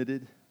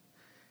limited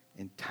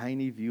and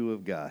tiny view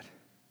of God,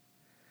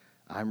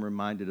 I'm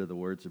reminded of the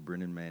words of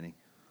Brennan Manning.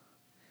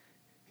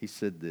 He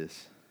said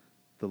this,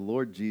 the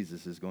Lord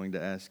Jesus is going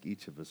to ask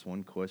each of us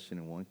one question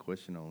and one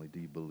question only. Do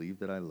you believe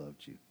that I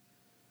loved you,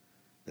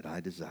 that I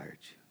desired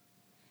you,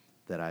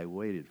 that I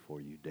waited for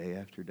you day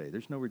after day?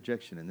 There's no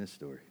rejection in this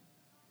story.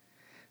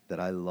 That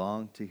I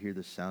long to hear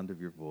the sound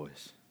of your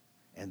voice.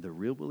 And the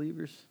real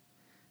believers,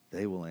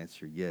 they will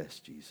answer, yes,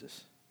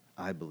 Jesus,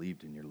 I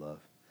believed in your love.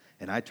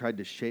 And I tried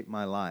to shape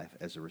my life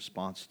as a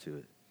response to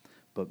it.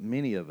 But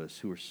many of us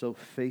who are so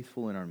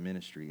faithful in our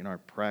ministry, in our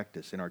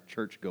practice, in our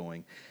church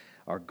going,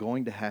 are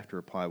going to have to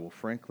reply, well,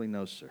 frankly,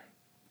 no, sir.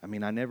 I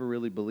mean, I never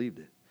really believed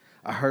it.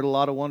 I heard a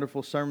lot of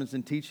wonderful sermons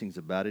and teachings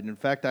about it. In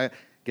fact, I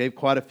gave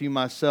quite a few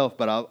myself,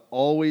 but I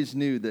always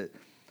knew that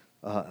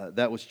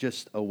that was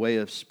just a way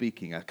of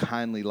speaking, a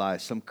kindly lie,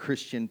 some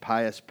Christian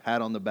pious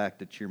pat on the back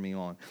to cheer me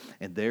on.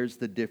 And there's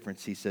the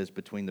difference, he says,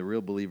 between the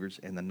real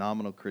believers and the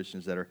nominal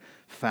Christians that are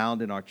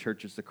found in our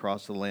churches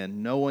across the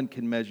land. No one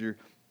can measure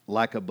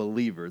like a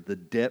believer the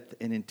depth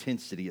and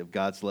intensity of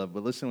God's love.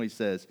 But listen to what he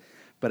says.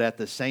 But at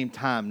the same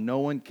time, no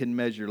one can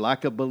measure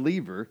like a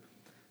believer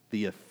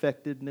the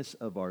effectiveness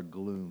of our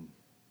gloom,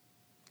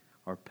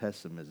 our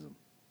pessimism,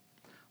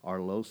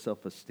 our low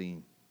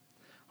self-esteem,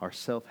 our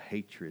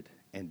self-hatred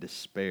and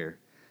despair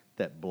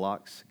that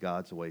blocks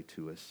God's way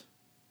to us.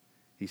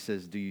 He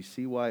says, do you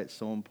see why it's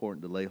so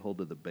important to lay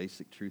hold of the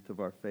basic truth of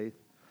our faith?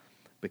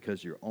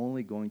 Because you're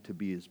only going to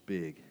be as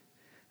big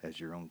as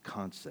your own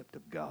concept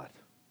of God.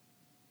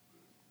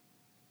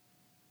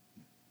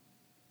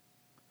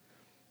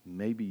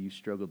 Maybe you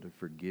struggle to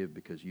forgive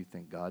because you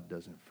think God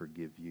doesn't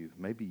forgive you.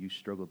 Maybe you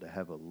struggle to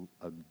have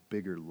a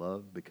bigger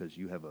love because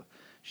you have a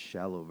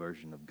shallow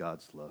version of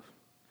God's love.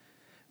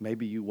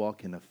 Maybe you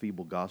walk in a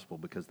feeble gospel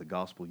because the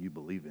gospel you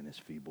believe in is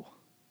feeble.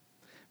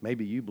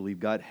 Maybe you believe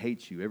God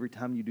hates you every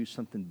time you do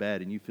something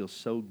bad and you feel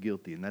so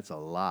guilty, and that's a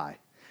lie.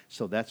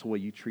 So that's the way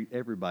you treat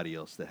everybody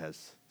else that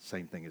has the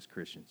same thing as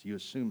Christians. You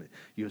assume it.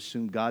 You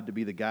assume God to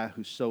be the guy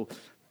who's so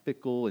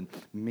fickle and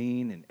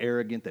mean and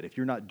arrogant that if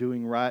you're not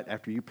doing right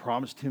after you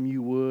promised him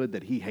you would,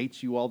 that he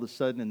hates you all of a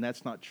sudden, and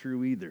that's not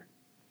true either.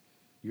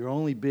 You're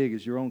only big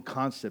as your own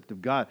concept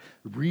of God.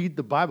 Read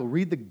the Bible.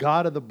 Read the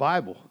God of the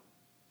Bible.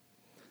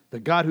 The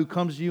God who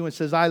comes to you and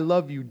says, I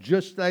love you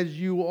just as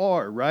you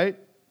are, right?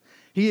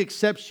 He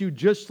accepts you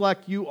just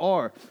like you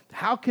are.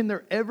 How can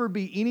there ever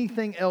be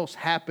anything else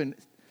happen?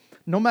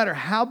 No matter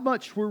how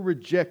much we're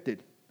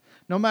rejected,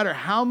 no matter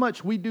how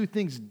much we do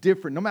things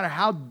different, no matter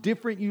how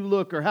different you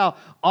look or how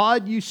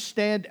odd you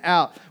stand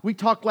out. We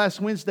talked last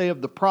Wednesday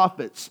of the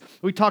prophets.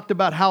 We talked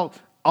about how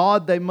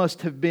odd they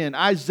must have been.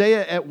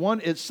 Isaiah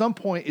at some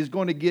point is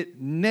going to get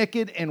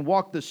naked and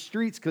walk the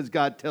streets because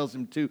God tells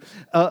him to.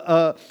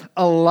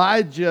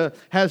 Elijah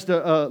has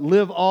to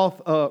live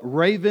off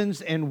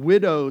ravens and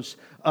widows.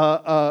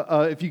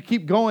 If you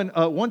keep going,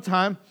 one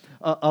time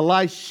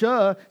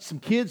Elisha, some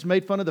kids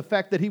made fun of the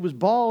fact that he was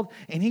bald,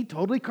 and he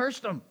totally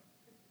cursed them.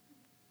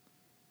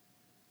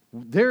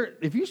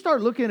 If you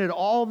start looking at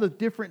all the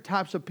different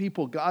types of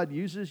people God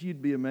uses,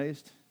 you'd be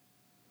amazed.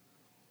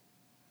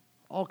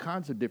 All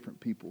kinds of different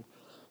people.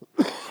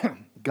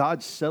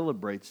 God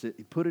celebrates it.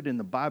 He put it in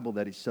the Bible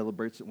that He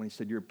celebrates it when He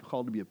said, you're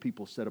called to be a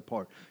people set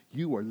apart.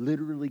 You are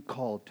literally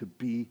called to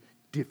be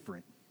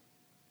different.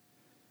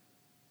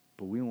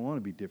 But we don't want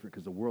to be different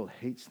because the world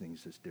hates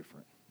things that's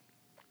different.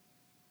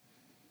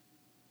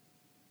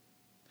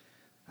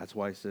 That's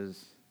why He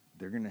says,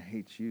 they're going to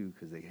hate you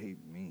because they hate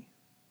me.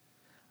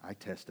 I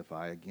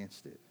testify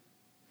against it.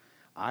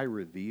 I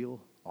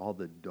reveal all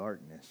the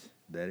darkness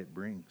that it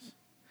brings.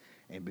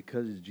 And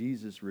because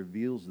Jesus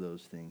reveals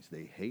those things,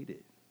 they hate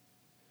it.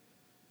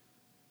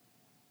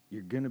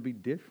 You're going to be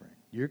different.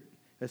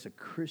 As a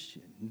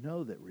Christian,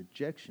 know that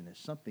rejection is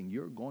something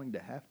you're going to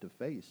have to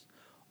face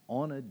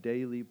on a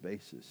daily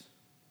basis.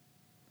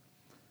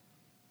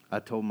 I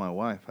told my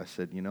wife, I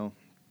said,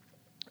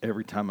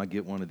 every time I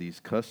get one of these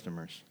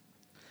customers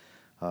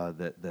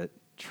that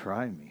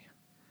try me,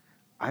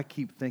 I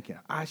keep thinking,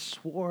 I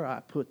swore I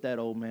put that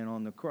old man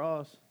on the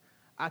cross.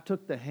 I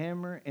took the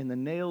hammer and the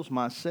nails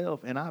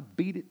myself, and I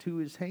beat it to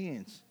his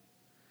hands.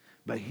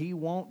 But he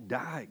won't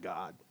die,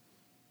 God.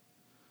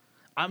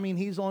 I mean,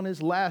 he's on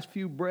his last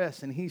few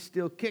breaths, and he's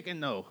still kicking,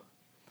 though.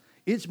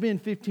 It's been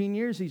 15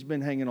 years he's been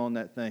hanging on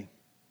that thing.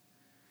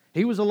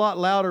 He was a lot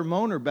louder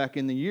moaner back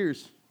in the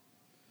years.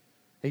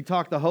 He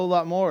talked a whole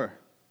lot more.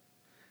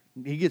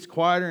 He gets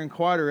quieter and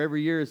quieter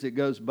every year as it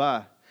goes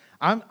by.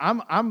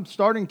 I'm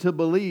starting to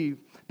believe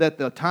that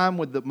the time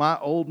when my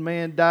old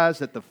man dies,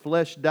 that the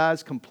flesh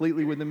dies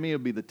completely within me, will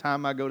be the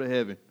time I go to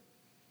heaven.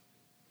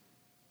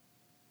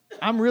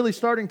 I'm really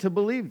starting to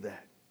believe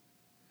that.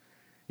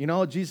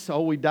 Jesus,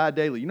 we die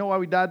daily. You know why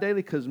we die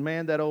daily? Because,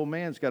 that old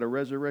man's got a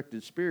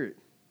resurrected spirit.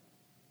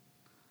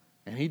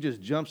 And he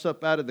just jumps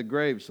up out of the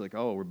grave. It's like,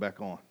 we're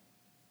back on.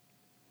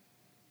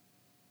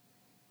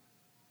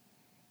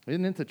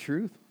 Isn't it the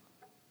truth?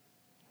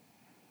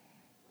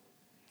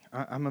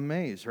 I'm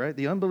amazed, right?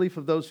 The unbelief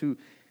of those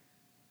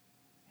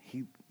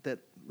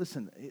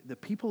the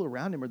people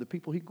around him are the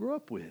people he grew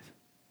up with.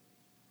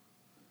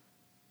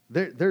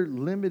 They're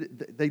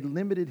limited. They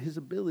limited his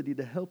ability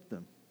to help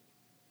them.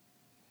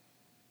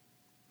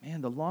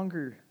 Man, the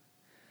longer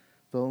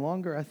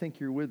I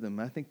think you're with them,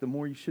 I think the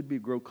more you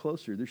should grow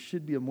closer. There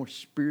should be a more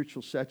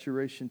spiritual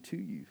saturation to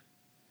you.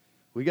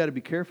 We got to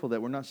be careful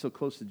that we're not so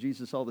close to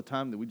Jesus all the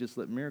time that we just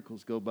let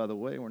miracles go by the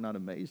way and we're not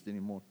amazed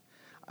anymore.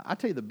 I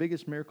tell you, the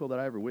biggest miracle that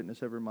I ever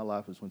witnessed ever in my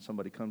life is when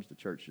somebody comes to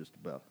church just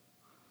about.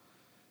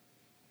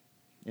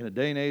 In a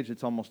day and age,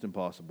 it's almost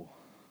impossible.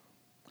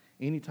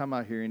 Anytime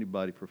I hear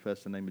anybody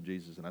profess the name of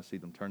Jesus and I see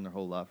them turn their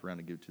whole life around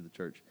and give it to the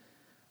church,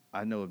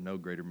 I know of no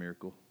greater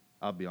miracle.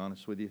 I'll be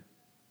honest with you.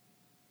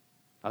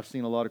 I've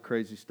seen a lot of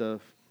crazy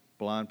stuff,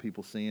 blind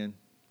people seeing,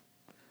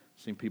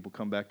 seen people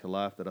come back to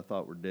life that I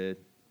thought were dead.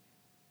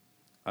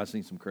 I've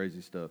seen some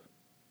crazy stuff.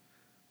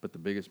 But the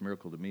biggest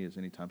miracle to me is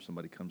anytime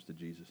somebody comes to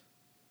Jesus.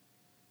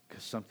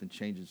 Because something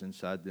changes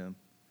inside them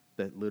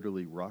that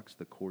literally rocks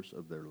the course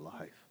of their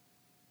life.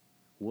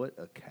 What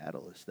a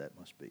catalyst that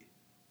must be.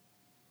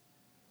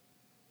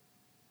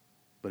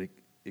 But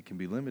it can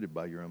be limited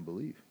by your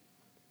unbelief.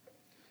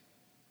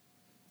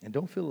 And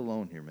don't feel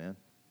alone here, man.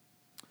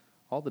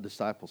 All the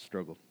disciples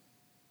struggled.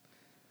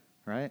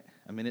 Right?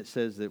 I mean, it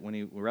says that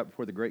right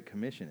before the Great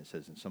Commission, it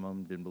says, and some of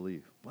them didn't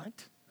believe. What?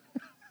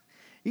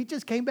 He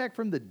just came back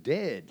from the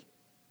dead.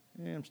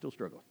 Yeah, I'm still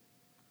struggling.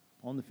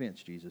 On the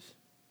fence, Jesus.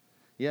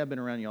 Yeah, I've been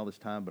around you all this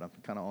time, but I'm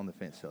kind of on the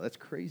fence. So that's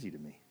crazy to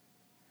me.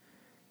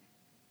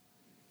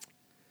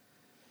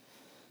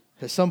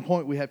 At some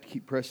point, we have to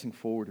keep pressing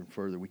forward and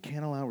further. We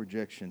can't allow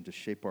rejection to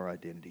shape our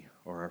identity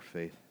or our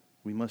faith.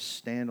 We must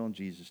stand on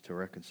Jesus to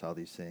reconcile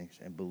these things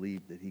and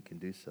believe that He can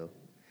do so.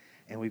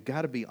 And we've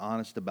got to be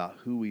honest about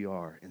who we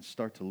are and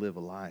start to live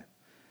a life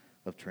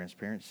of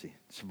transparency.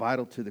 It's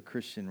vital to the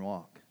Christian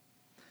walk.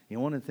 You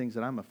know, one of the things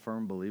that I'm a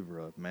firm believer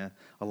of, man,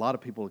 a lot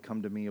of people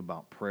come to me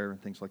about prayer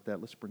and things like that.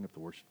 Let's bring up the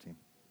worship team.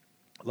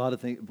 A lot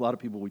of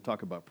people, we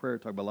talk about prayer,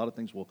 talk about a lot of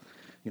things. Well,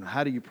 you know,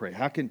 how do you pray?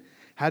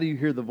 How do you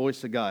hear the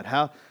voice of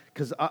God?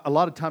 Because a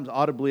lot of times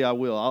audibly I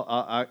will.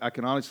 I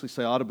can honestly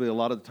say audibly a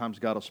lot of the times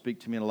God will speak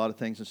to me in a lot of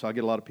things. And so I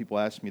get a lot of people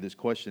ask me this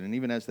question. And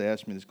even as they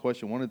ask me this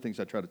question, one of the things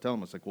I try to tell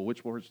them is like, well,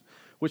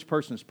 which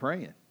person is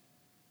praying?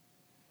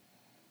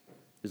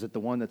 Is it the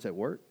one that's at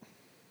work?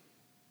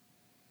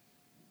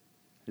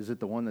 Is it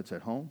the one that's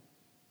at home?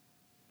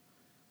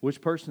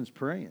 Which person's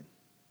praying?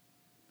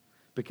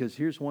 Because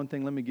here's one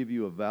thing, let me give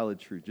you a valid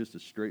truth, just a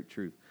straight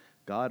truth.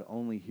 God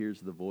only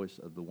hears the voice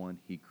of the one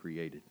He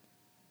created.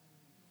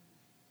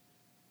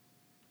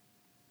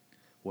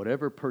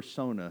 Whatever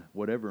persona,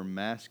 whatever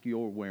mask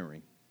you're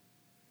wearing,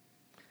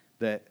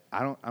 that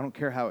I don't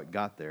care how it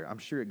got there. I'm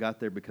sure it got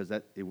there because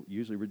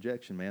usually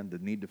rejection, man, the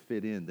need to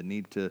fit in, the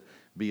need to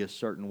be a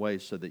certain way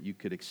so that you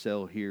could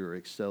excel here or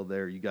excel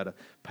there. You got a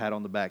pat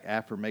on the back,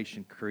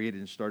 affirmation created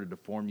and started to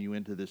form you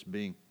into this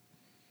being.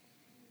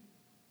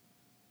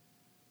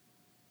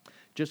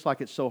 Just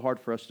like it's so hard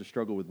for us to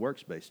struggle with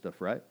works-based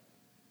stuff, right?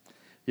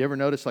 You ever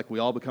notice like we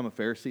all become a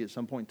Pharisee at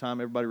some point in time?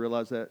 Everybody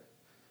realize that?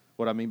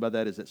 What I mean by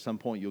that is at some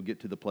point you'll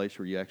get to the place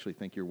where you actually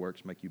think your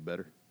works make you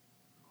better.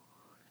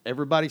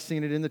 Everybody's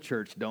seen it in the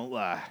church, don't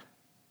lie.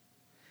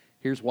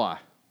 Here's why.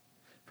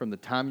 From the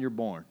time you're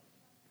born,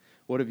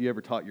 what have you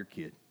ever taught your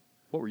kid?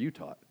 What were you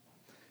taught?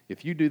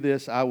 If you do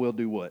this, I will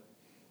do what?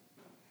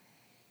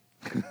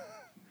 Does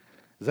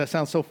that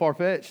sound so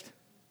far-fetched?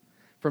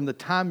 From the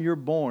time you're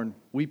born,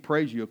 we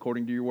praise you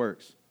according to your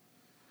works.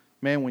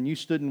 Man, when you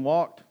stood and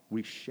walked,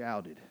 we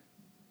shouted.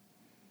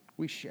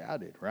 We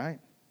shouted, right?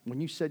 When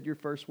you said your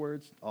first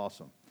words,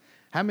 awesome.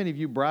 How many of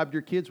you bribed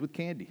your kids with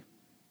candy?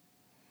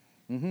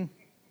 Mm-hmm.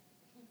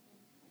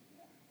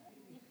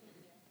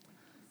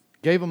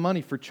 Gave them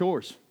money for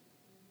chores.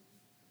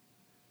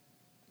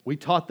 We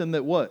taught them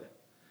that what?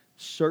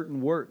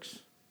 Certain works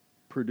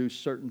produce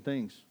certain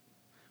things.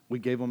 We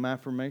gave them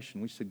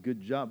affirmation. We said,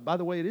 good job. By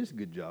the way, it is a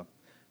good job.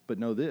 But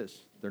know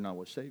this, they're not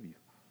what save you.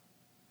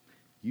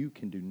 You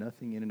can do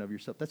nothing in and of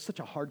yourself. That's such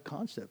a hard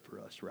concept for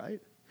us, right?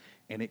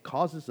 And it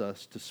causes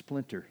us to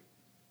splinter.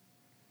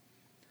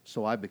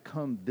 So I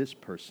become this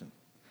person.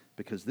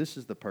 Because this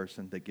is the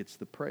person that gets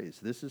the praise.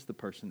 This is the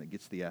person that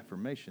gets the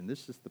affirmation.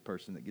 This is the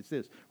person that gets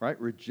this, right?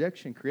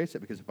 Rejection creates that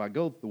because if I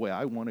go the way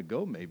I want to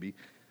go, maybe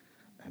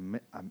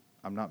I'm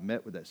not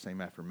met with that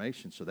same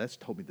affirmation. So that's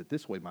told me that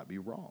this way might be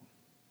wrong.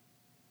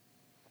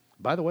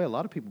 By the way, a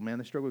lot of people, man,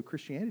 they struggle with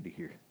Christianity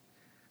here.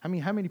 I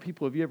mean, how many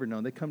people have you ever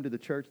known? They come to the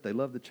church, they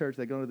love the church,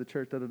 they go to the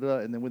church, and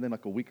then within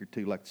like a week or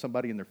two, like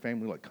somebody in their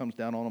family like comes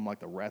down on them like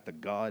the wrath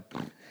of God,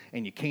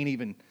 and you can't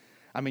even.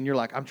 I mean, you're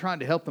like, I'm trying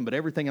to help them, but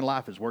everything in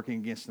life is working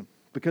against them.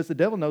 Because the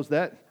devil knows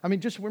that. I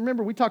mean, just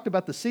remember, we talked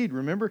about the seed,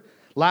 remember?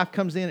 Life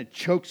comes in and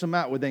chokes them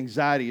out with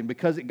anxiety. And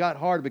because it got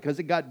hard, because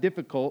it got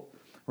difficult,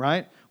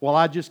 right? Well,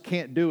 I just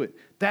can't do it.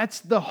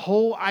 That's the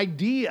whole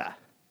idea.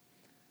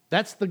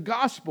 That's the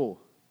gospel.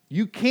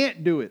 You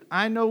can't do it.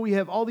 I know we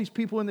have all these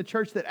people in the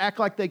church that act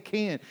like they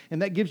can.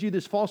 And that gives you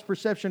this false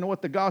perception of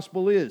what the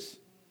gospel is.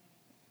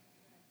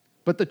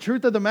 But the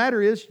truth of the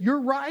matter is, you're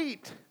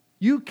right.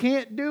 You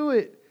can't do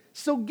it.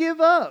 So give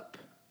up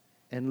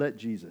and let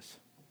Jesus.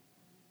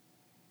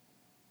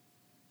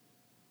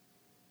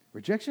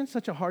 Rejection is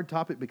such a hard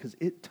topic because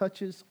it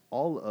touches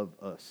all of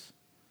us.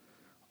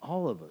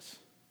 All of us.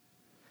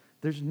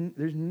 There's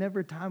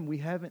never a time we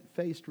haven't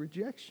faced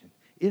rejection,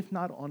 if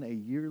not on a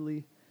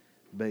yearly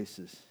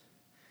basis.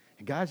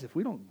 And guys, if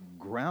we don't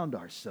ground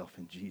ourselves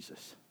in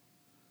Jesus,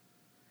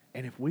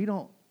 and if we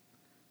don't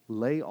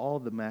lay all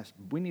the mass,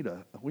 we need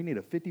a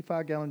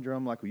 55-gallon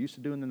drum like we used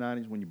to do in the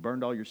 90s when you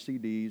burned all your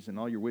CDs and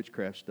all your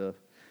witchcraft stuff.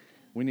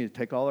 We need to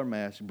take all our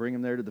masks, bring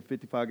them there to the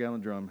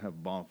 55-gallon drum, have a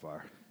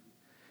bonfire,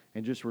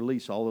 and just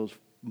release all those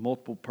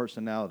multiple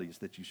personalities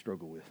that you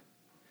struggle with.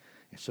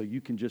 And so you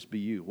can just be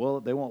you.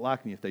 Well, they won't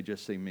like me if they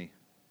just see me.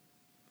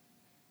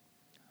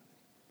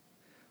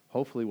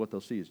 Hopefully what they'll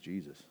see is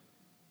Jesus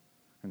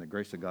and the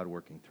grace of God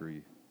working through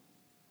you.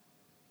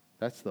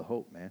 That's the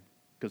hope, man.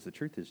 Because the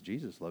truth is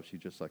Jesus loves you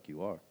just like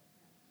you are.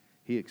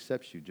 He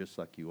accepts you just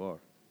like you are.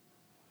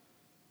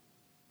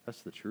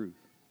 That's the truth.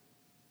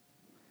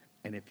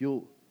 And if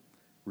you'll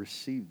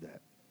receive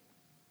that,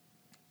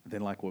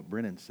 then like what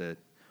Brennan said,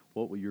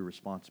 what will your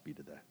response be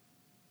to that?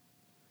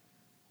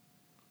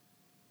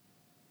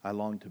 I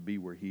long to be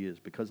where he is.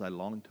 Because I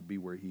long to be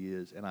where he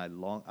is, and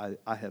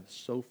I have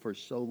for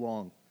so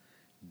long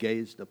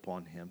gazed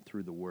upon him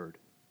through the word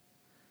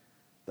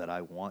that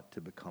I want to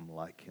become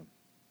like him.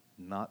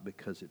 Not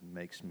because it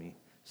makes me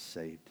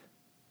saved,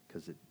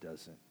 because it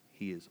doesn't.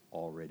 He has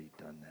already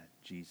done that.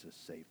 Jesus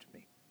saved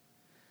me.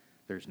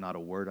 There's not a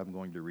word I'm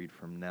going to read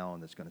from now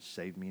on that's going to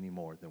save me any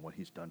more than what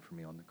he's done for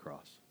me on the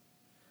cross.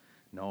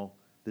 No,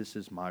 this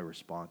is my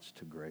response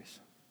to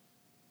grace.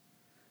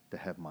 To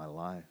have my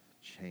life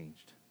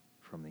changed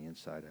from the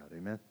inside out.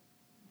 Amen?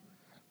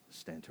 Let's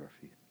stand to our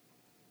feet.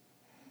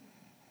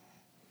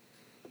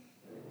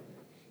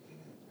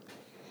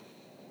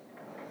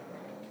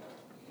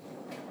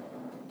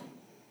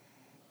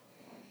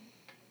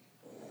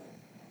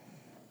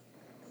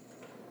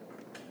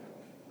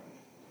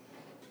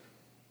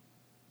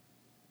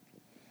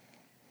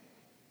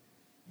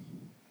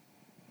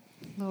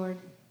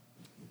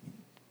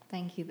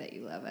 Thank you that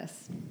you love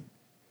us,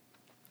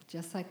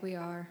 just like we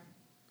are,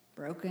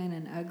 broken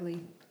and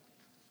ugly,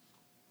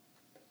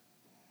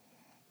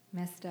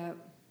 messed up,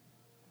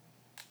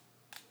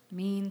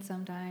 mean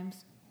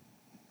sometimes.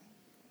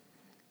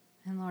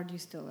 And Lord, you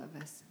still love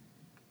us.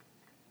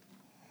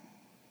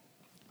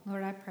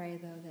 Lord, I pray,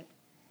 though, that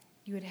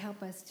you would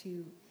help us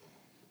to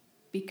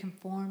be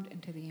conformed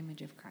into the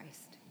image of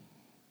Christ.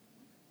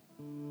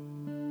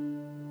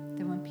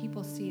 That when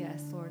people see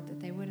us, Lord, that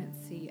they wouldn't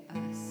see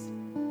us,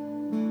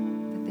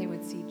 that they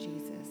would see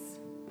Jesus.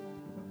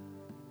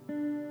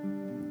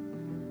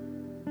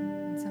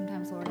 And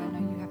sometimes, Lord, I know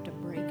you have to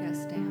break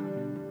us down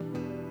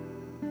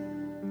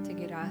to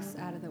get us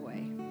out of the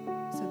way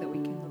so that we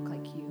can look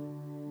like you.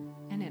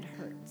 And it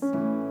hurts.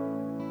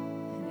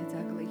 And it's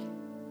ugly.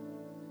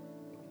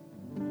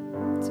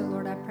 So,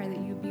 Lord, I pray that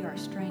you be our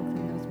strength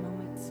in those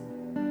moments.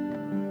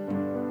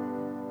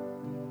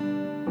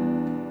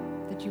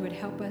 That you would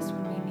help us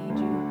when we need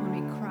you, when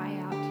we cry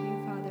out to you,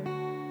 Father.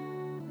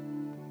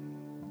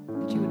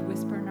 That you would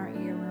whisper in our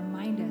ear and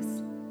remind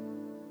us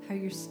how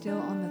you're still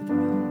on the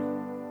throne.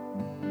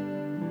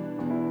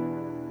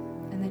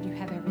 And that you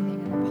have everything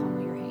in the palm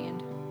of your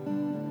hand.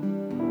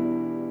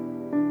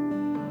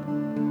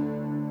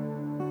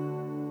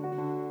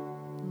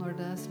 Lord,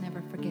 let us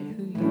never forget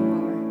who you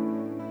are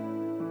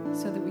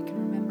so that we can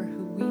remember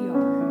who we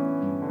are.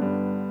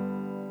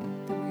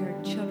 That we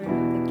are children